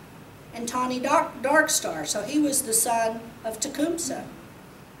Benge and Tawny Darkstar, so he was the son of Tecumseh.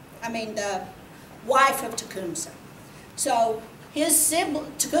 I mean, the wife of Tecumseh. So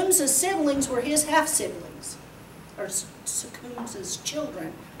Tecumseh's siblings were his half-siblings, or Tecumseh's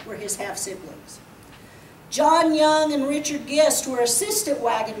children were his half-siblings. John Young and Richard Gist were assistant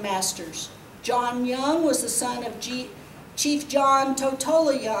wagon masters. John Young was the son of Chief John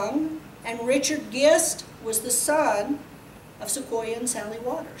Totola Young, and Richard Gist was the son of Sequoia and Sally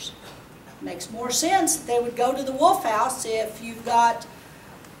Waters. Makes more sense that they would go to the Wolf House if you've got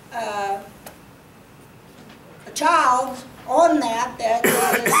a child on that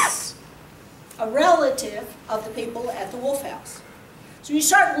is a relative of the people at the Wolf House. So you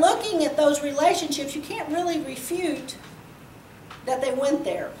start looking at those relationships, you can't really refute that they went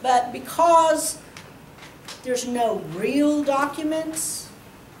there. But because there's no real documents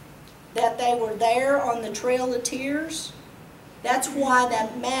that they were there on the Trail of Tears, that's why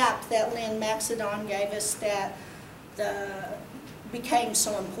that map that Lynn Maxedon gave us became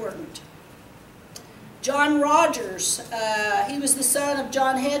so important. John Rogers, he was the son of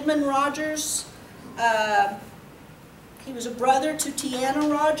John Hedman Rogers. He was a brother to Tiana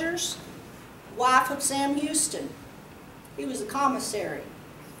Rogers, wife of Sam Houston. He was a commissary.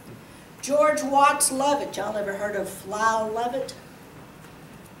 George Watts Lovett, y'all ever heard of Lyle Lovett?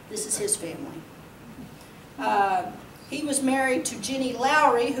 This is his family. He was married to Jenny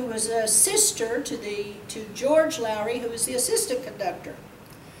Lowry, who was a sister to George Lowry, who was the assistant conductor.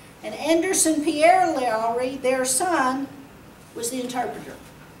 And Anderson Pierre Lowry, their son, was the interpreter.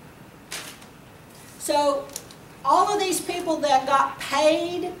 So all of these people that got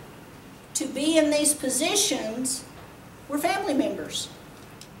paid to be in these positions were family members.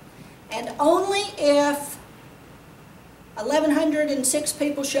 And only if 1,106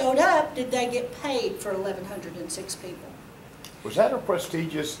 people showed up did they get paid for 1,106 people. Was that a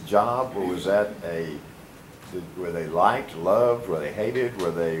prestigious job, or was that were they liked, loved, were they hated,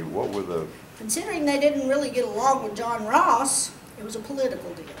 what were the... Considering they didn't really get along with John Ross, it was a political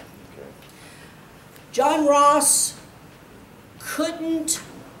deal. Okay. John Ross couldn't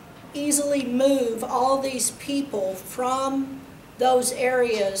easily move all these people from those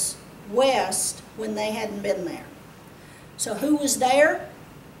areas west when they hadn't been there. So who was there?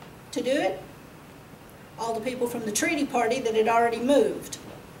 to do it? All the people from the treaty party that had already moved.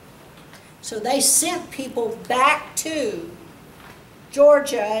 So they sent people back to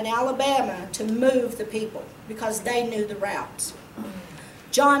Georgia and Alabama to move the people because they knew the routes.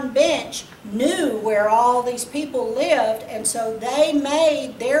 John Benge knew where all these people lived, and so they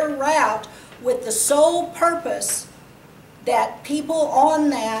made their route with the sole purpose that people on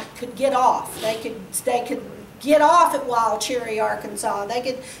that could get off. They could get off at Wild Cherry, Arkansas. They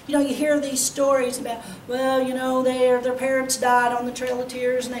could, you know, you hear these stories about, well, you know, their parents died on the Trail of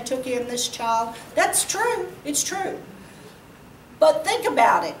Tears and they took in this child. That's true. It's true. But think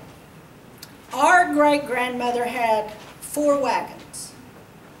about it. Our great-grandmother had 4 wagons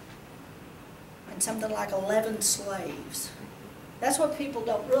and something like 11 slaves. That's what people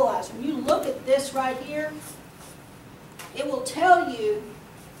don't realize. When you look at this right here, it will tell you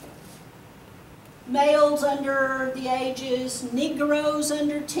males under the ages, Negroes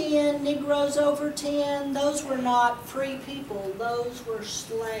under 10, Negroes over 10. Those were not free people. Those were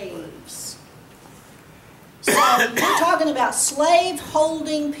slaves. So you're talking about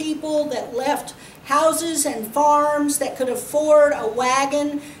slave-holding people that left houses and farms that could afford a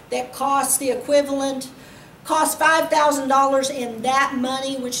wagon that cost the equivalent, cost $5,000 in that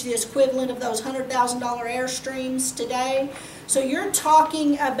money, which is the equivalent of those $100,000 Airstreams today. So you're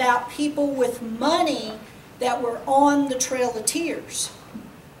talking about people with money that were on the Trail of Tears.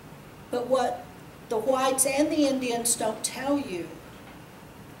 But what the whites and the Indians don't tell you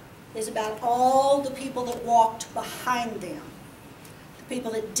is about all the people that walked behind them. The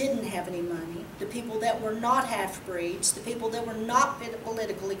people that didn't have any money, the people that were not half-breeds, the people that were not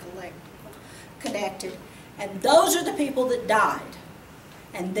politically connected. And those are the people that died.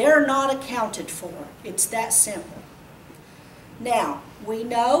 And they're not accounted for. It's that simple. Now, we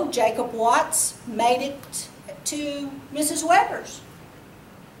know Jacob Watts made it to Mrs. Weber's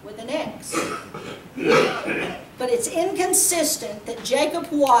with an X. But it's inconsistent that Jacob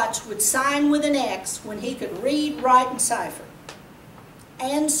Watts would sign with an X when he could read, write, and cipher.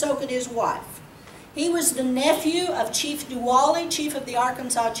 And so could his wife. He was the nephew of Chief Duwally, chief of the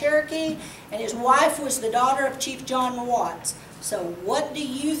Arkansas Cherokee, and his wife was the daughter of Chief John Watts. So what do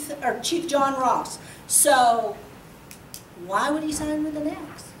you or Chief John Ross. So why would he sign with an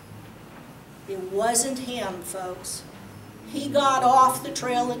X? It wasn't him, folks. He got off the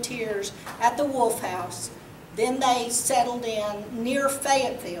Trail of Tears at the Wolf House. Then they settled in near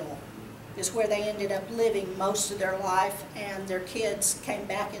Fayetteville, is where they ended up living most of their life, and their kids came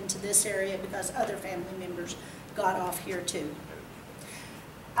back into this area because other family members got off here too.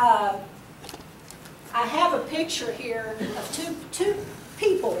 I have a picture here of two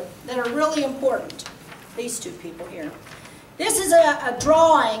people that are really important. These 2 people here. This is a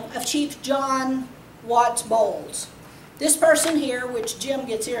drawing of Chief John Watts Bowles. This person here, which Jim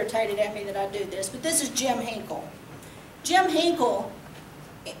gets irritated at me that I do this, but this is Jim Hinkle. Jim Hinkle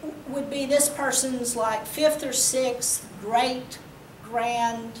would be this person's like 5th or 6th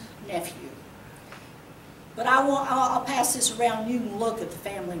great-grand nephew. But I'll pass this around. You can look at the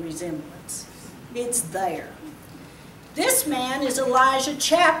family resemblance. It's there. This man is Elijah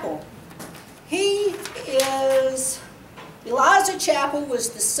Chappell. Elijah Chappell was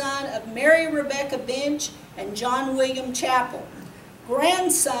the son of Mary Rebecca Benge and John William Chappell,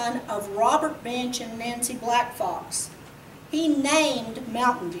 grandson of Robert Benge and Nancy Black Fox. He named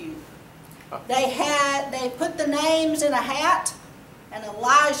Mountain View. They put the names in a hat, and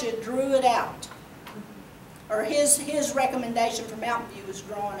Elijah drew it out. Or his recommendation for Mountain View was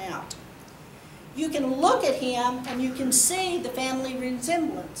drawn out. You can look at him and you can see the family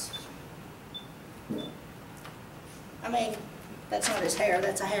resemblance. I mean, that's not his hair,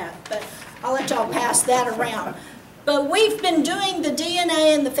 that's a hat, but I'll let y'all pass that around. But we've been doing the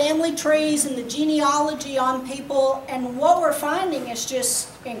DNA and the family trees and the genealogy on people, and what we're finding is just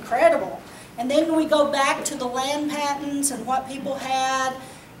incredible. And then we go back to the land patents and what people had,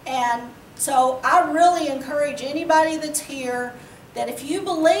 and so I really encourage anybody that's here that if you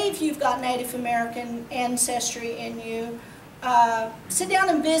believe you've got Native American ancestry in you, sit down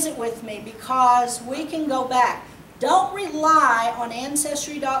and visit with me, because we can go back. Don't rely on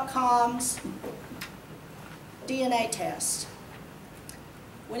Ancestry.com's DNA test.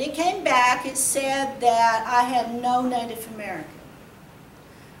 When it came back, it said that I had no Native American.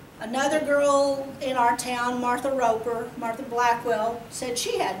 Another girl in our town, Martha Blackwell, said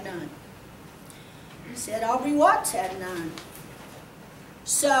she had none. Said Aubrey Watts had none.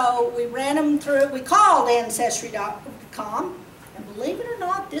 So we ran them through, we called Ancestry.com, and believe it or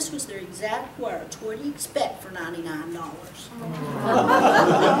not, this was their exact words. What do you expect for $99?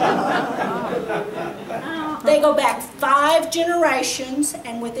 They go back 5 generations,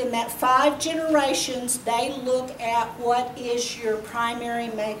 and within that 5 generations, they look at what is your primary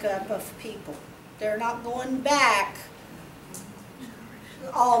makeup of people. They're not going back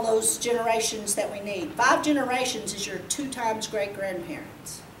all those generations that we need. 5 generations is your 2 times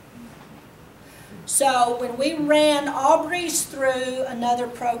great-grandparents. So when we ran Aubrey's through another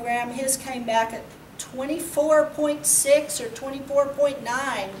program, his came back at 24.6 or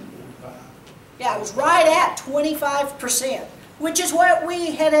 24.9. Yeah, it was right at 25%, which is what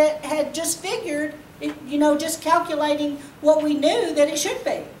we had just figured, you know, just calculating what we knew that it should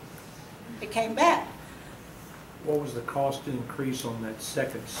be. It came back. What was the cost increase on that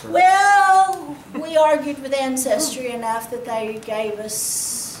second search? Well, we argued with Ancestry enough that they gave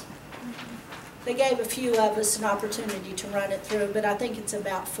a few of us an opportunity to run it through, but I think it's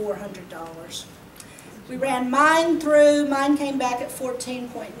about $400. We ran mine through. Mine came back at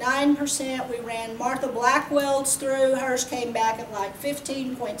 14.9%. We ran Martha Blackwell's through. Hers came back at like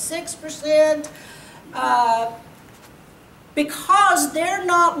 15.6%. Because they're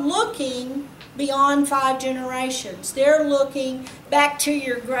not looking beyond 5 generations. They're looking back to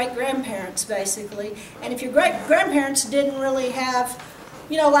your great-grandparents, basically. And if your great-grandparents didn't really have,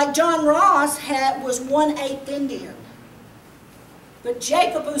 you know, like John Ross was 1/8 Indian. But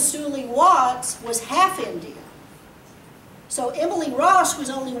Jacob Usuli Watts was half Indian. So Emily Ross was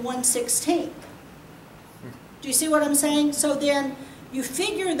only 1/16. Do you see what I'm saying? So then you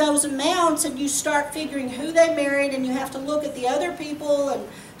figure those amounts and you start figuring who they married, and you have to look at the other people and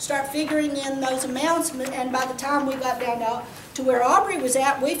start figuring in those amounts. And by the time we got down to where Aubrey was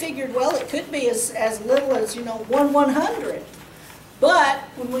at, we figured, well, it could be as little as, you know, 1/100. But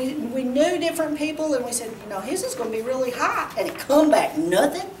when we knew different people, and we said, you know, his is going to be really high, and it come back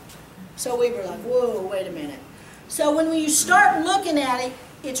nothing. So we were like, whoa, wait a minute. So when you start looking at it,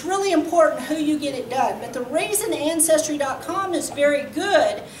 it's really important who you get it done. But the reason Ancestry.com is very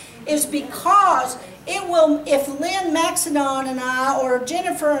good is because it will, if Lynn Maxidon and I or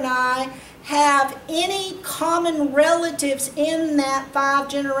Jennifer and I have any common relatives in that 5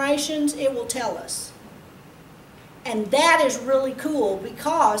 generations, it will tell us. And that is really cool,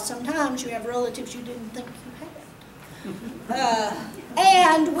 because sometimes you have relatives you didn't think you had.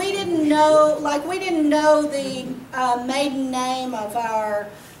 And we didn't know, the maiden name of our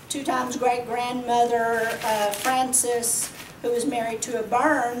 2 times great-grandmother, Frances, who was married to a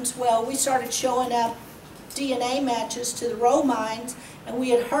Burns. Well, we started showing up DNA matches to the roll mines, and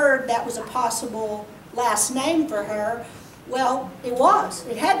we had heard that was a possible last name for her. Well, it was.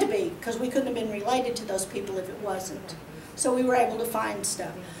 It had to be, because we couldn't have been related to those people if it wasn't. So we were able to find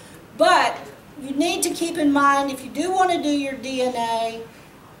stuff. But you need to keep in mind, if you do want to do your DNA,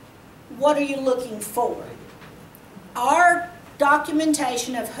 what are you looking for? Our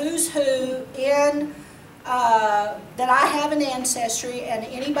documentation of who's who in that I have in Ancestry, and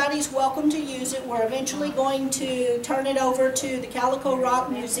anybody's welcome to use it. We're eventually going to turn it over to the Calico Rock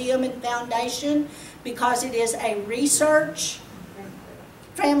Museum and Foundation, because it is a research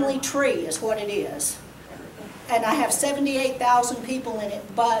family tree is what it is. And I have 78,000 people in it,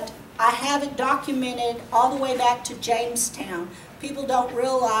 but I have it documented all the way back to Jamestown. People don't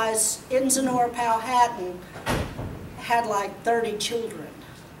realize Ensenor Powhatan had like 30 children.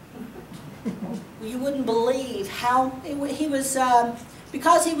 You wouldn't believe how he was,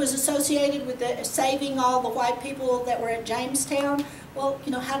 because he was associated with saving all the white people that were at Jamestown. Well,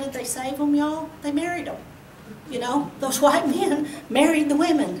 you know, how did they save them, y'all? They married them. You know, those white men married the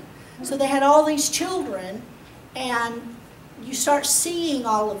women. So they had all these children, and you start seeing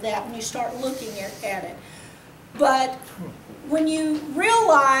all of that when you start looking at it. But when you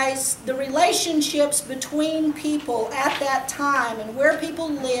realize the relationships between people at that time, and where people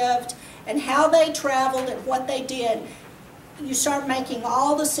lived, and how they traveled, and what they did, you start making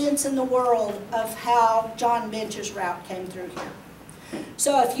all the sense in the world of how John Benge's route came through here.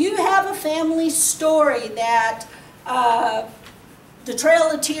 So if you have a family story that the Trail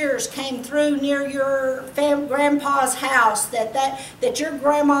of Tears came through near your grandpa's house, that your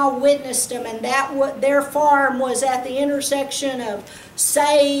grandma witnessed them, and their farm was at the intersection of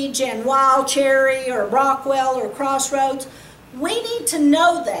Sage and Wild Cherry or Brockwell or Crossroads, we need to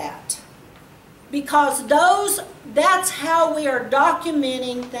know that, because that's how we are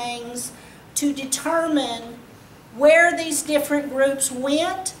documenting things to determine where these different groups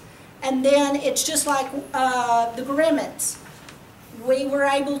went. And then it's just like the Grimmets. We were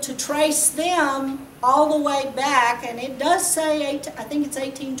able to trace them all the way back, and it does say, I think it's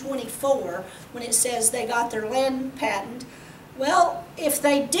 1824, when it says they got their land patent. Well, if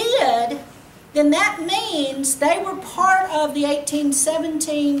they did, then that means they were part of the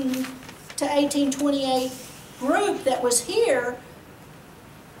 1817 to 1828 group that was here,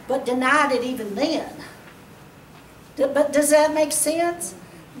 but denied it even then. But does that make sense?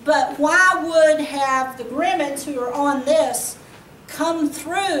 But why would have the Grimmets who are on this come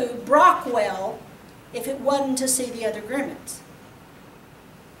through Brockwell if it wasn't to see the other Grimmets?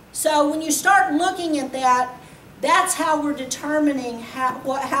 So when you start looking at that, that's how we're determining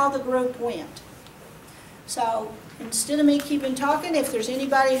how the group went. So instead of me keeping talking, if there's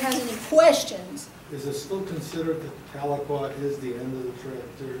anybody who has any questions. Is it still considered that Tahlequah is the end of the Trail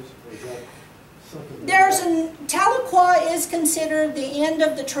of Tears, or is that something? Tahlequah is considered the end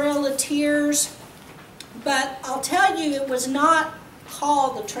of the Trail of Tears, but I'll tell you, it was not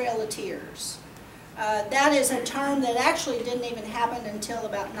called the Trail of Tears. That is a term that actually didn't even happen until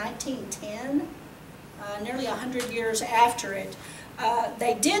about 1910, nearly 100 years after it.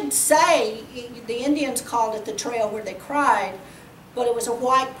 They did say, the Indians called it the trail where they cried, but it was a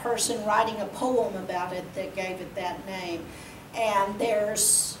white person writing a poem about it that gave it that name. And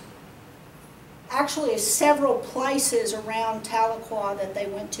there's actually several places around Tahlequah that they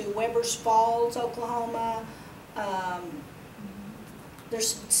went to. Weber's Falls, Oklahoma.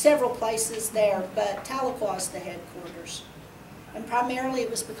 There's several places there, but Tahlequah is the headquarters. And primarily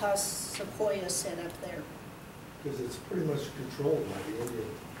it was because Sequoiah set up there. Because it's pretty much controlled by the Indian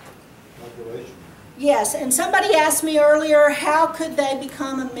population. Yes, and somebody asked me earlier, how could they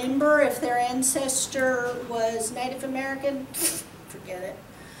become a member if their ancestor was Native American? Forget it.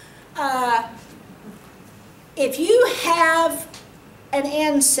 If you have an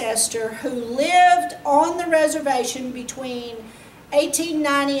ancestor who lived on the reservation between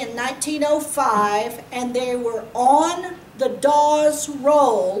 1890 and 1905, and they were on the Dawes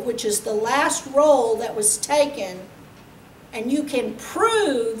roll, which is the last roll that was taken, and you can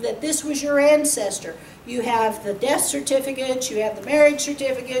prove that this was your ancestor. You have the death certificates, you have the marriage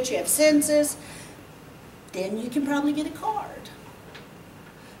certificates, you have census, then you can probably get a card.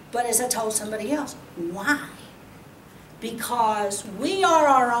 But as I told somebody else, why? Because we are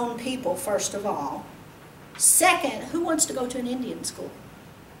our own people, first of all. Second, who wants to go to an Indian school?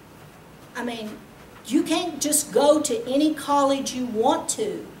 I mean, you can't just go to any college you want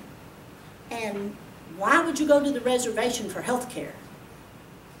to. And why would you go to the reservation for health care?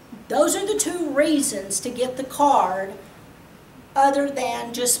 Those are the two reasons to get the card, other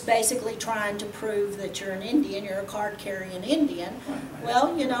than just basically trying to prove that you're an Indian, you're a card-carrying Indian.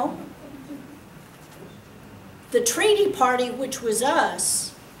 Well, you know, the treaty party, which was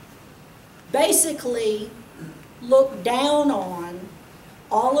us, basically looked down on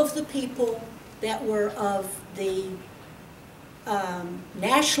all of the people that were of the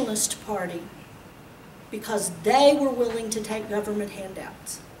nationalist party because they were willing to take government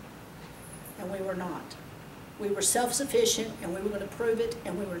handouts, and we were not. We were self-sufficient, and we were going to prove it,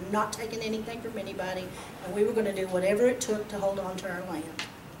 and we were not taking anything from anybody, and we were going to do whatever it took to hold on to our land.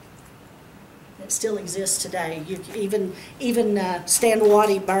 It still exists today. Even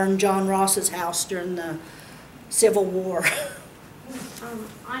Stanwati burned John Ross's house during the Civil War.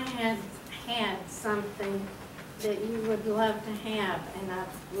 I had something that you would love to have, and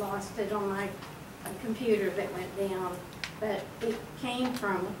I've lost it on my computer that went down. But it came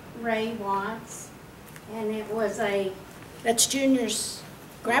from Ray Watts, and it was a... That's Junior's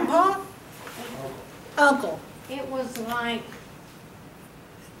grandpa? Uncle. It was like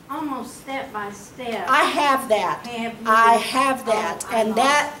almost step by step. I have that. I have that. And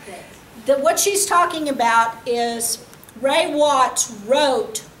what she's talking about is Ray Watts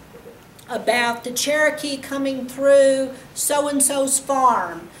wrote about the Cherokee coming through so-and-so's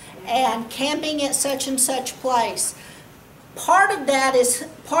farm and camping at such and such place. Part of that is,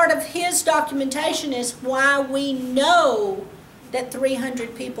 part of his documentation is why we know that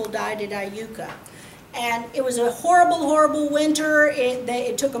 300 people died at Iuka. And it was a horrible, horrible winter.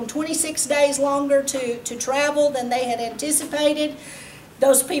 It took them 26 days longer to travel than they had anticipated.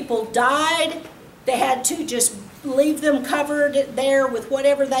 Those people died. They had to just leave them covered there with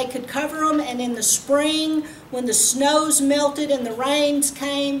whatever they could cover them. And in the spring, when the snows melted and the rains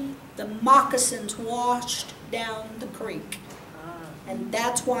came, the moccasins washed down the creek. And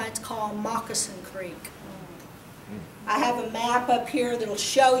that's why it's called Moccasin Creek. I have a map up here that'll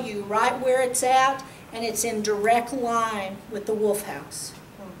show you right where it's at, and it's in direct line with the Wolf House.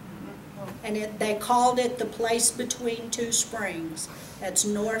 And they called it the place between two springs. That's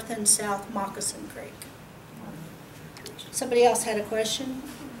North and South Moccasin Creek. Somebody else had a question?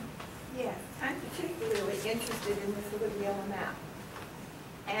 Yes, I'm particularly interested in this little yellow map.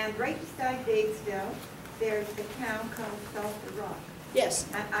 And right beside Batesville there's the town called Sulphur Rock. Yes.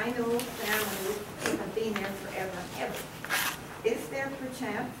 I know families who have been there forever and ever. Is there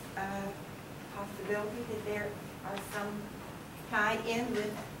perchance a possibility that there are some tie-in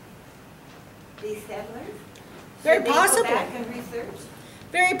with these settlers? Very Should they possibly. go back and research?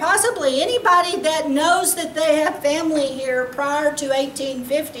 Very possibly. Anybody that knows that they have family here prior to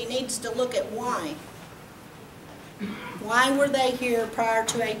 1850 needs to look at why. Why were they here prior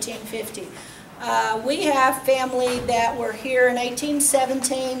to 1850? We have family that were here in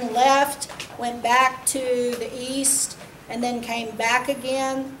 1817, left, went back to the east, and then came back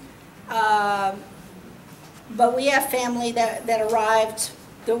again. But we have family that arrived,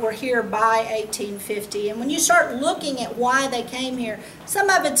 that were here by 1850. And when you start looking at why they came here, some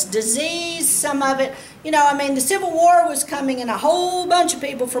of it's disease, some of it, you know, I mean, the Civil War was coming and a whole bunch of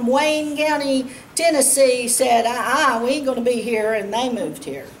people from Wayne County, Tennessee said, we ain't gonna be here, and they moved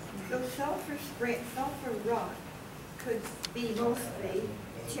here. So Sulphur Rock could be mostly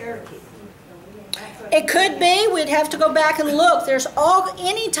Cherokee. It could be, we'd have to go back and look.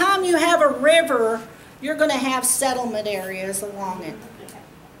 Anytime you have a river, you're gonna have settlement areas along it.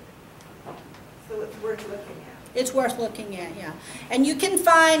 So it's worth looking at. It's worth looking at, yeah. And you can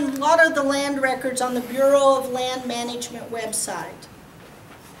find a lot of the land records on the Bureau of Land Management website.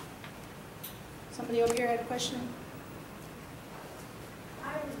 Somebody over here had a question?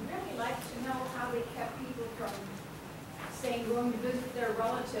 I would really like to know how they kept people from saying, going to visit their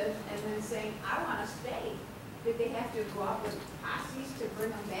relative and then saying, I want to stay. Did they have to go out with posses to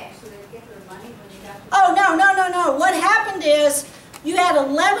bring them back so they'd get their money when they got to... Oh, no. What happened is you had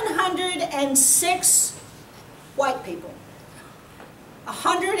 1,106 white people,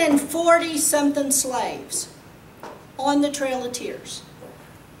 140-something slaves on the Trail of Tears.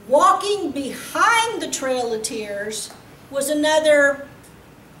 Walking behind the Trail of Tears was another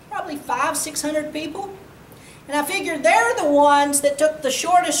probably 500-600 people. And I figured they're the ones that took the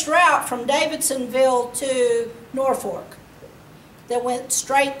shortest route from Davidsonville to Norfolk, that went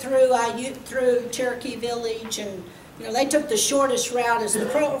straight through Cherokee Village, and you know, they took the shortest route as the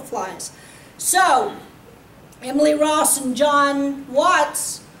crow flies. So Emily Ross and Jacob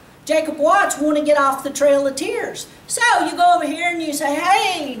Watts want to get off the Trail of Tears. So you go over here and you say,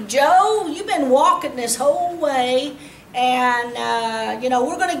 hey, Joe, you've been walking this whole way, and you know,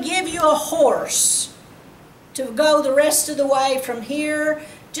 we're going to give you a horse to go the rest of the way from here.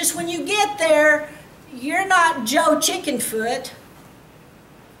 Just when you get there, you're not Joe Chickenfoot.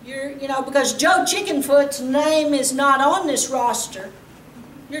 You know, because Joe Chickenfoot's name is not on this roster.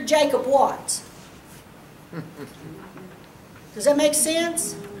 You're Jacob Watts. Does that make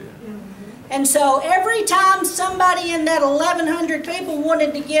sense? And so every time somebody in that 1,100 people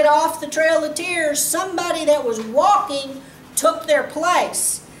wanted to get off the Trail of Tears, somebody that was walking took their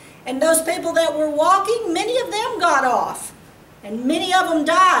place. And those people that were walking, many of them got off, and many of them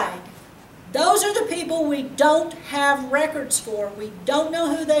died. Those are the people we don't have records for. We don't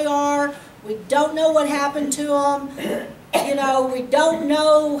know who they are. We don't know what happened to them. You know, we don't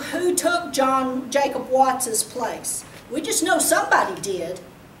know who took Jacob Watts's place. We just know somebody did,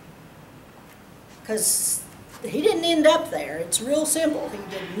 because he didn't end up there. It's real simple. He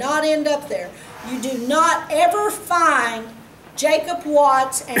did not end up there. You do not ever find Jacob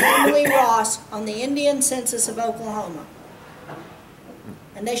Watts and Emily Ross on the Indian Census of Oklahoma.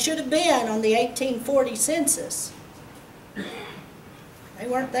 And they should have been on the 1840 census. They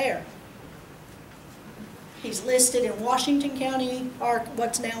weren't there. He's listed in Washington County,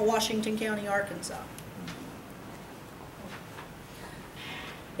 what's now Washington County, Arkansas.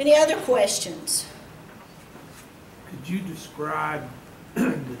 Any other questions? Could you describe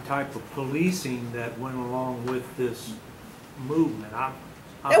the type of policing that went along with this movement?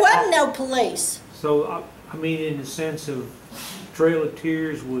 There wasn't no police. So, I mean, in the sense of Trail of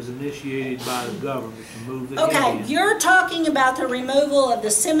Tears was initiated by the government to move the Indians. You're talking about the removal of the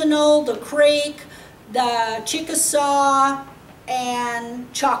Seminole, the Creek, the Chickasaw,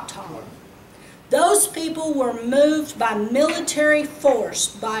 and Choctaw. Those people were moved by military force,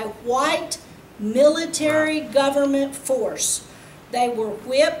 by white military government force. They were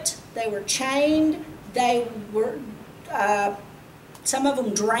whipped, they were chained, they were, some of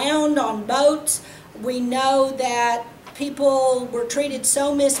them drowned on boats. We know that people were treated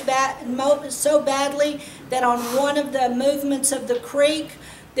so badly that on one of the movements of the creek,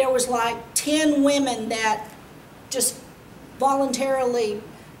 there was like 10 women that just voluntarily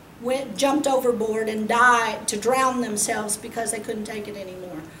jumped overboard and died to drown themselves because they couldn't take it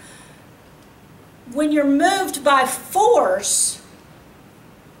anymore. When you're moved by force,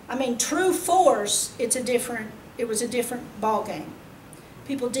 I mean true force, it was a different ball game.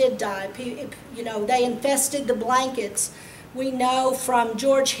 People did die. You know, they infested the blankets. We know from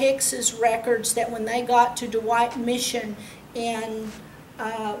George Hicks's records that when they got to Dwight Mission in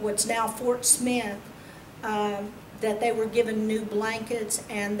what's now Fort Smith, that they were given new blankets,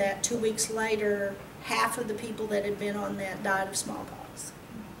 and that 2 weeks later, half of the people that had been on that died of smallpox.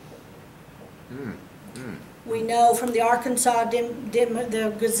 We know from the Arkansas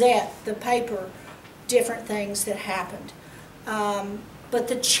the Gazette, the paper, different things that happened. But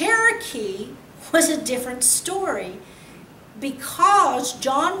the Cherokee was a different story, because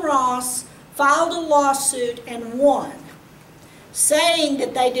John Ross filed a lawsuit and won, saying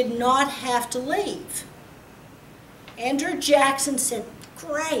that they did not have to leave. Andrew Jackson said,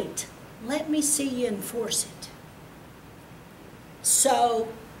 great, let me see you enforce it. So,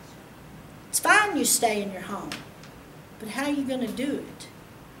 it's fine you stay in your home, but how are you going to do it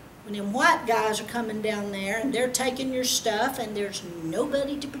when them white guys are coming down there and they're taking your stuff and there's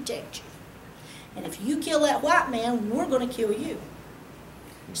nobody to protect you? And if you kill that white man, we're going to kill you.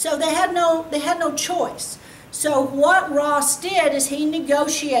 So they had no choice. So what Ross did is he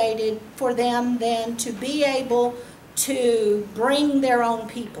negotiated for them then to be able to bring their own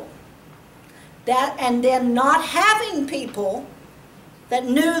people. And then not having people that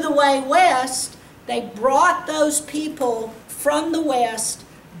knew the way west, they brought those people from the west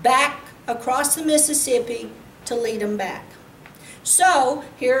back across the Mississippi to lead them back. So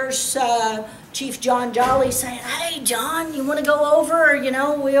here's Chief John Jolly saying, "Hey John, you want to go over? You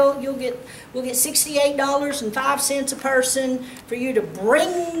know, we'll get $68.05 a person for you to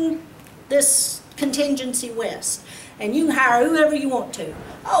bring this contingency west, and you can hire whoever you want to."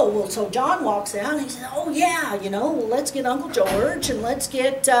 Oh well, so John walks out and he says, "Oh yeah, you know, well, let's get Uncle George and let's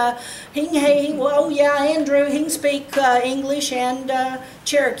get well yeah, Andrew, he can speak English and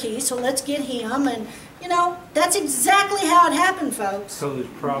Cherokee, so let's get him." And you know, that's exactly how it happened, folks. So there's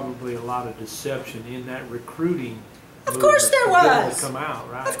probably a lot of deception in that recruiting. Of course there was. To come out,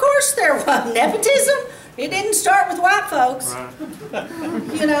 right? Of course there was. Nepotism? It didn't start with white folks. Right.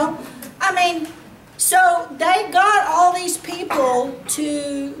 You know? I mean, so they got all these people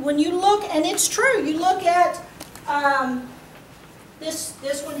to, when you look, and it's true, you look at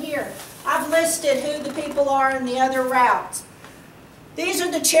this one here. I've listed who the people are in the other routes. These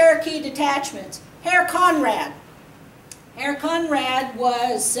are the Cherokee detachments. Herr Conrad. Herr Conrad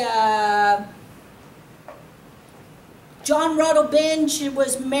was John Ruddell Benge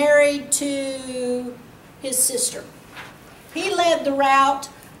was married to his sister. He led the route,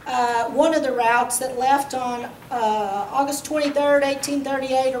 one of the routes that left on August 23rd,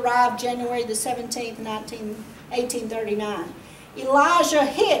 1838, arrived January the 17th, 1839. Elijah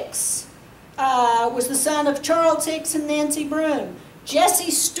Hicks was the son of Charles Hicks and Nancy Broom.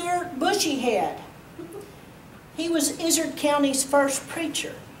 Jesse Stewart Bushyhead. He was Izard County's first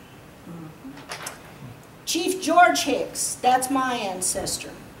preacher. Chief George Hicks, that's my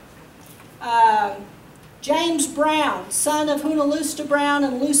ancestor. James Brown, son of Hunalusta Brown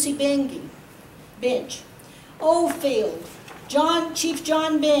and Lucy Benge. Oldfield, Chief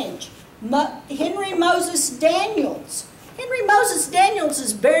John Benge. Henry Moses Daniels. Henry Moses Daniels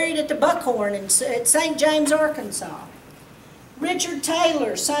is buried at the Buckhorn at St. James, Arkansas. Richard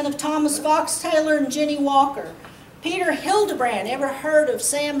Taylor, son of Thomas Fox Taylor and Jenny Walker. Peter Hildebrand, ever heard of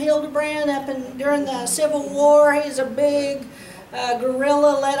Sam Hildebrand during the Civil War? He's a big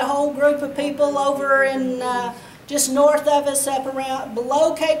guerrilla, led a whole group of people over in just north of us, up around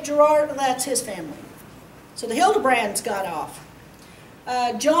below Cape Girard. That's his family. So the Hildebrands got off.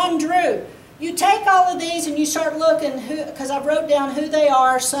 John Drew. You take all of these and you start looking, because I wrote down who they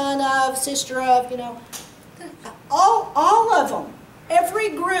are, son of, sister of, you know. All of them, every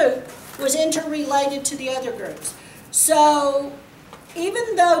group was interrelated to the other groups. So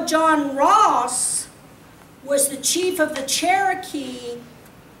even though John Ross was the chief of the Cherokee,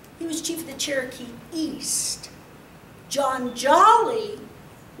 he was chief of the Cherokee East. John Jolly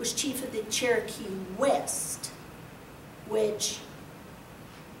was chief of the Cherokee West,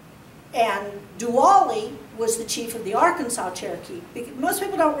 and Duwally was the chief of the Arkansas Cherokee. Most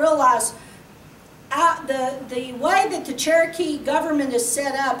people don't realize the way that the Cherokee government is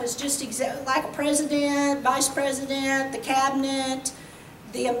set up is just like a president, vice president, the cabinet.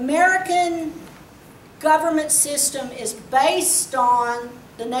 The American government system is based on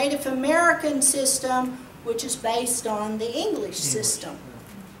the Native American system, which is based on the English system.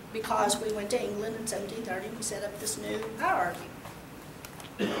 Because we went to England in 1730 and we set up this new hierarchy.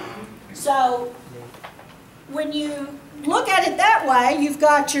 So when you look at it that way, you've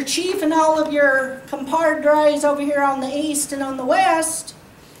got your chief and all of your compadres over here on the east and on the west.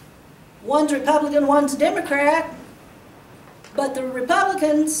 One's Republican, one's Democrat. But But the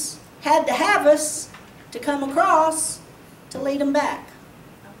Republicans had to have us to come across to lead them back,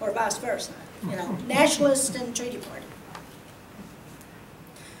 or vice versa, you know, nationalist and treaty party.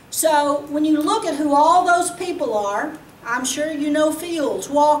 So when you look at who all those people are, I'm sure you know Fields,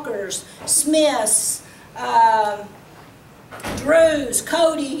 Walkers, Smiths, Drews,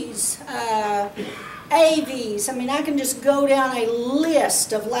 Codys, Avies. I mean, I can just go down a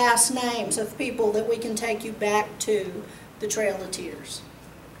list of last names of people that we can take you back to the Trail of Tears.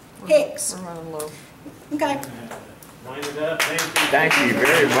 Hicks. We're running low. Okay. Wind it up, thank you. Thank you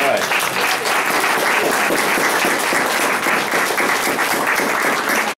very much.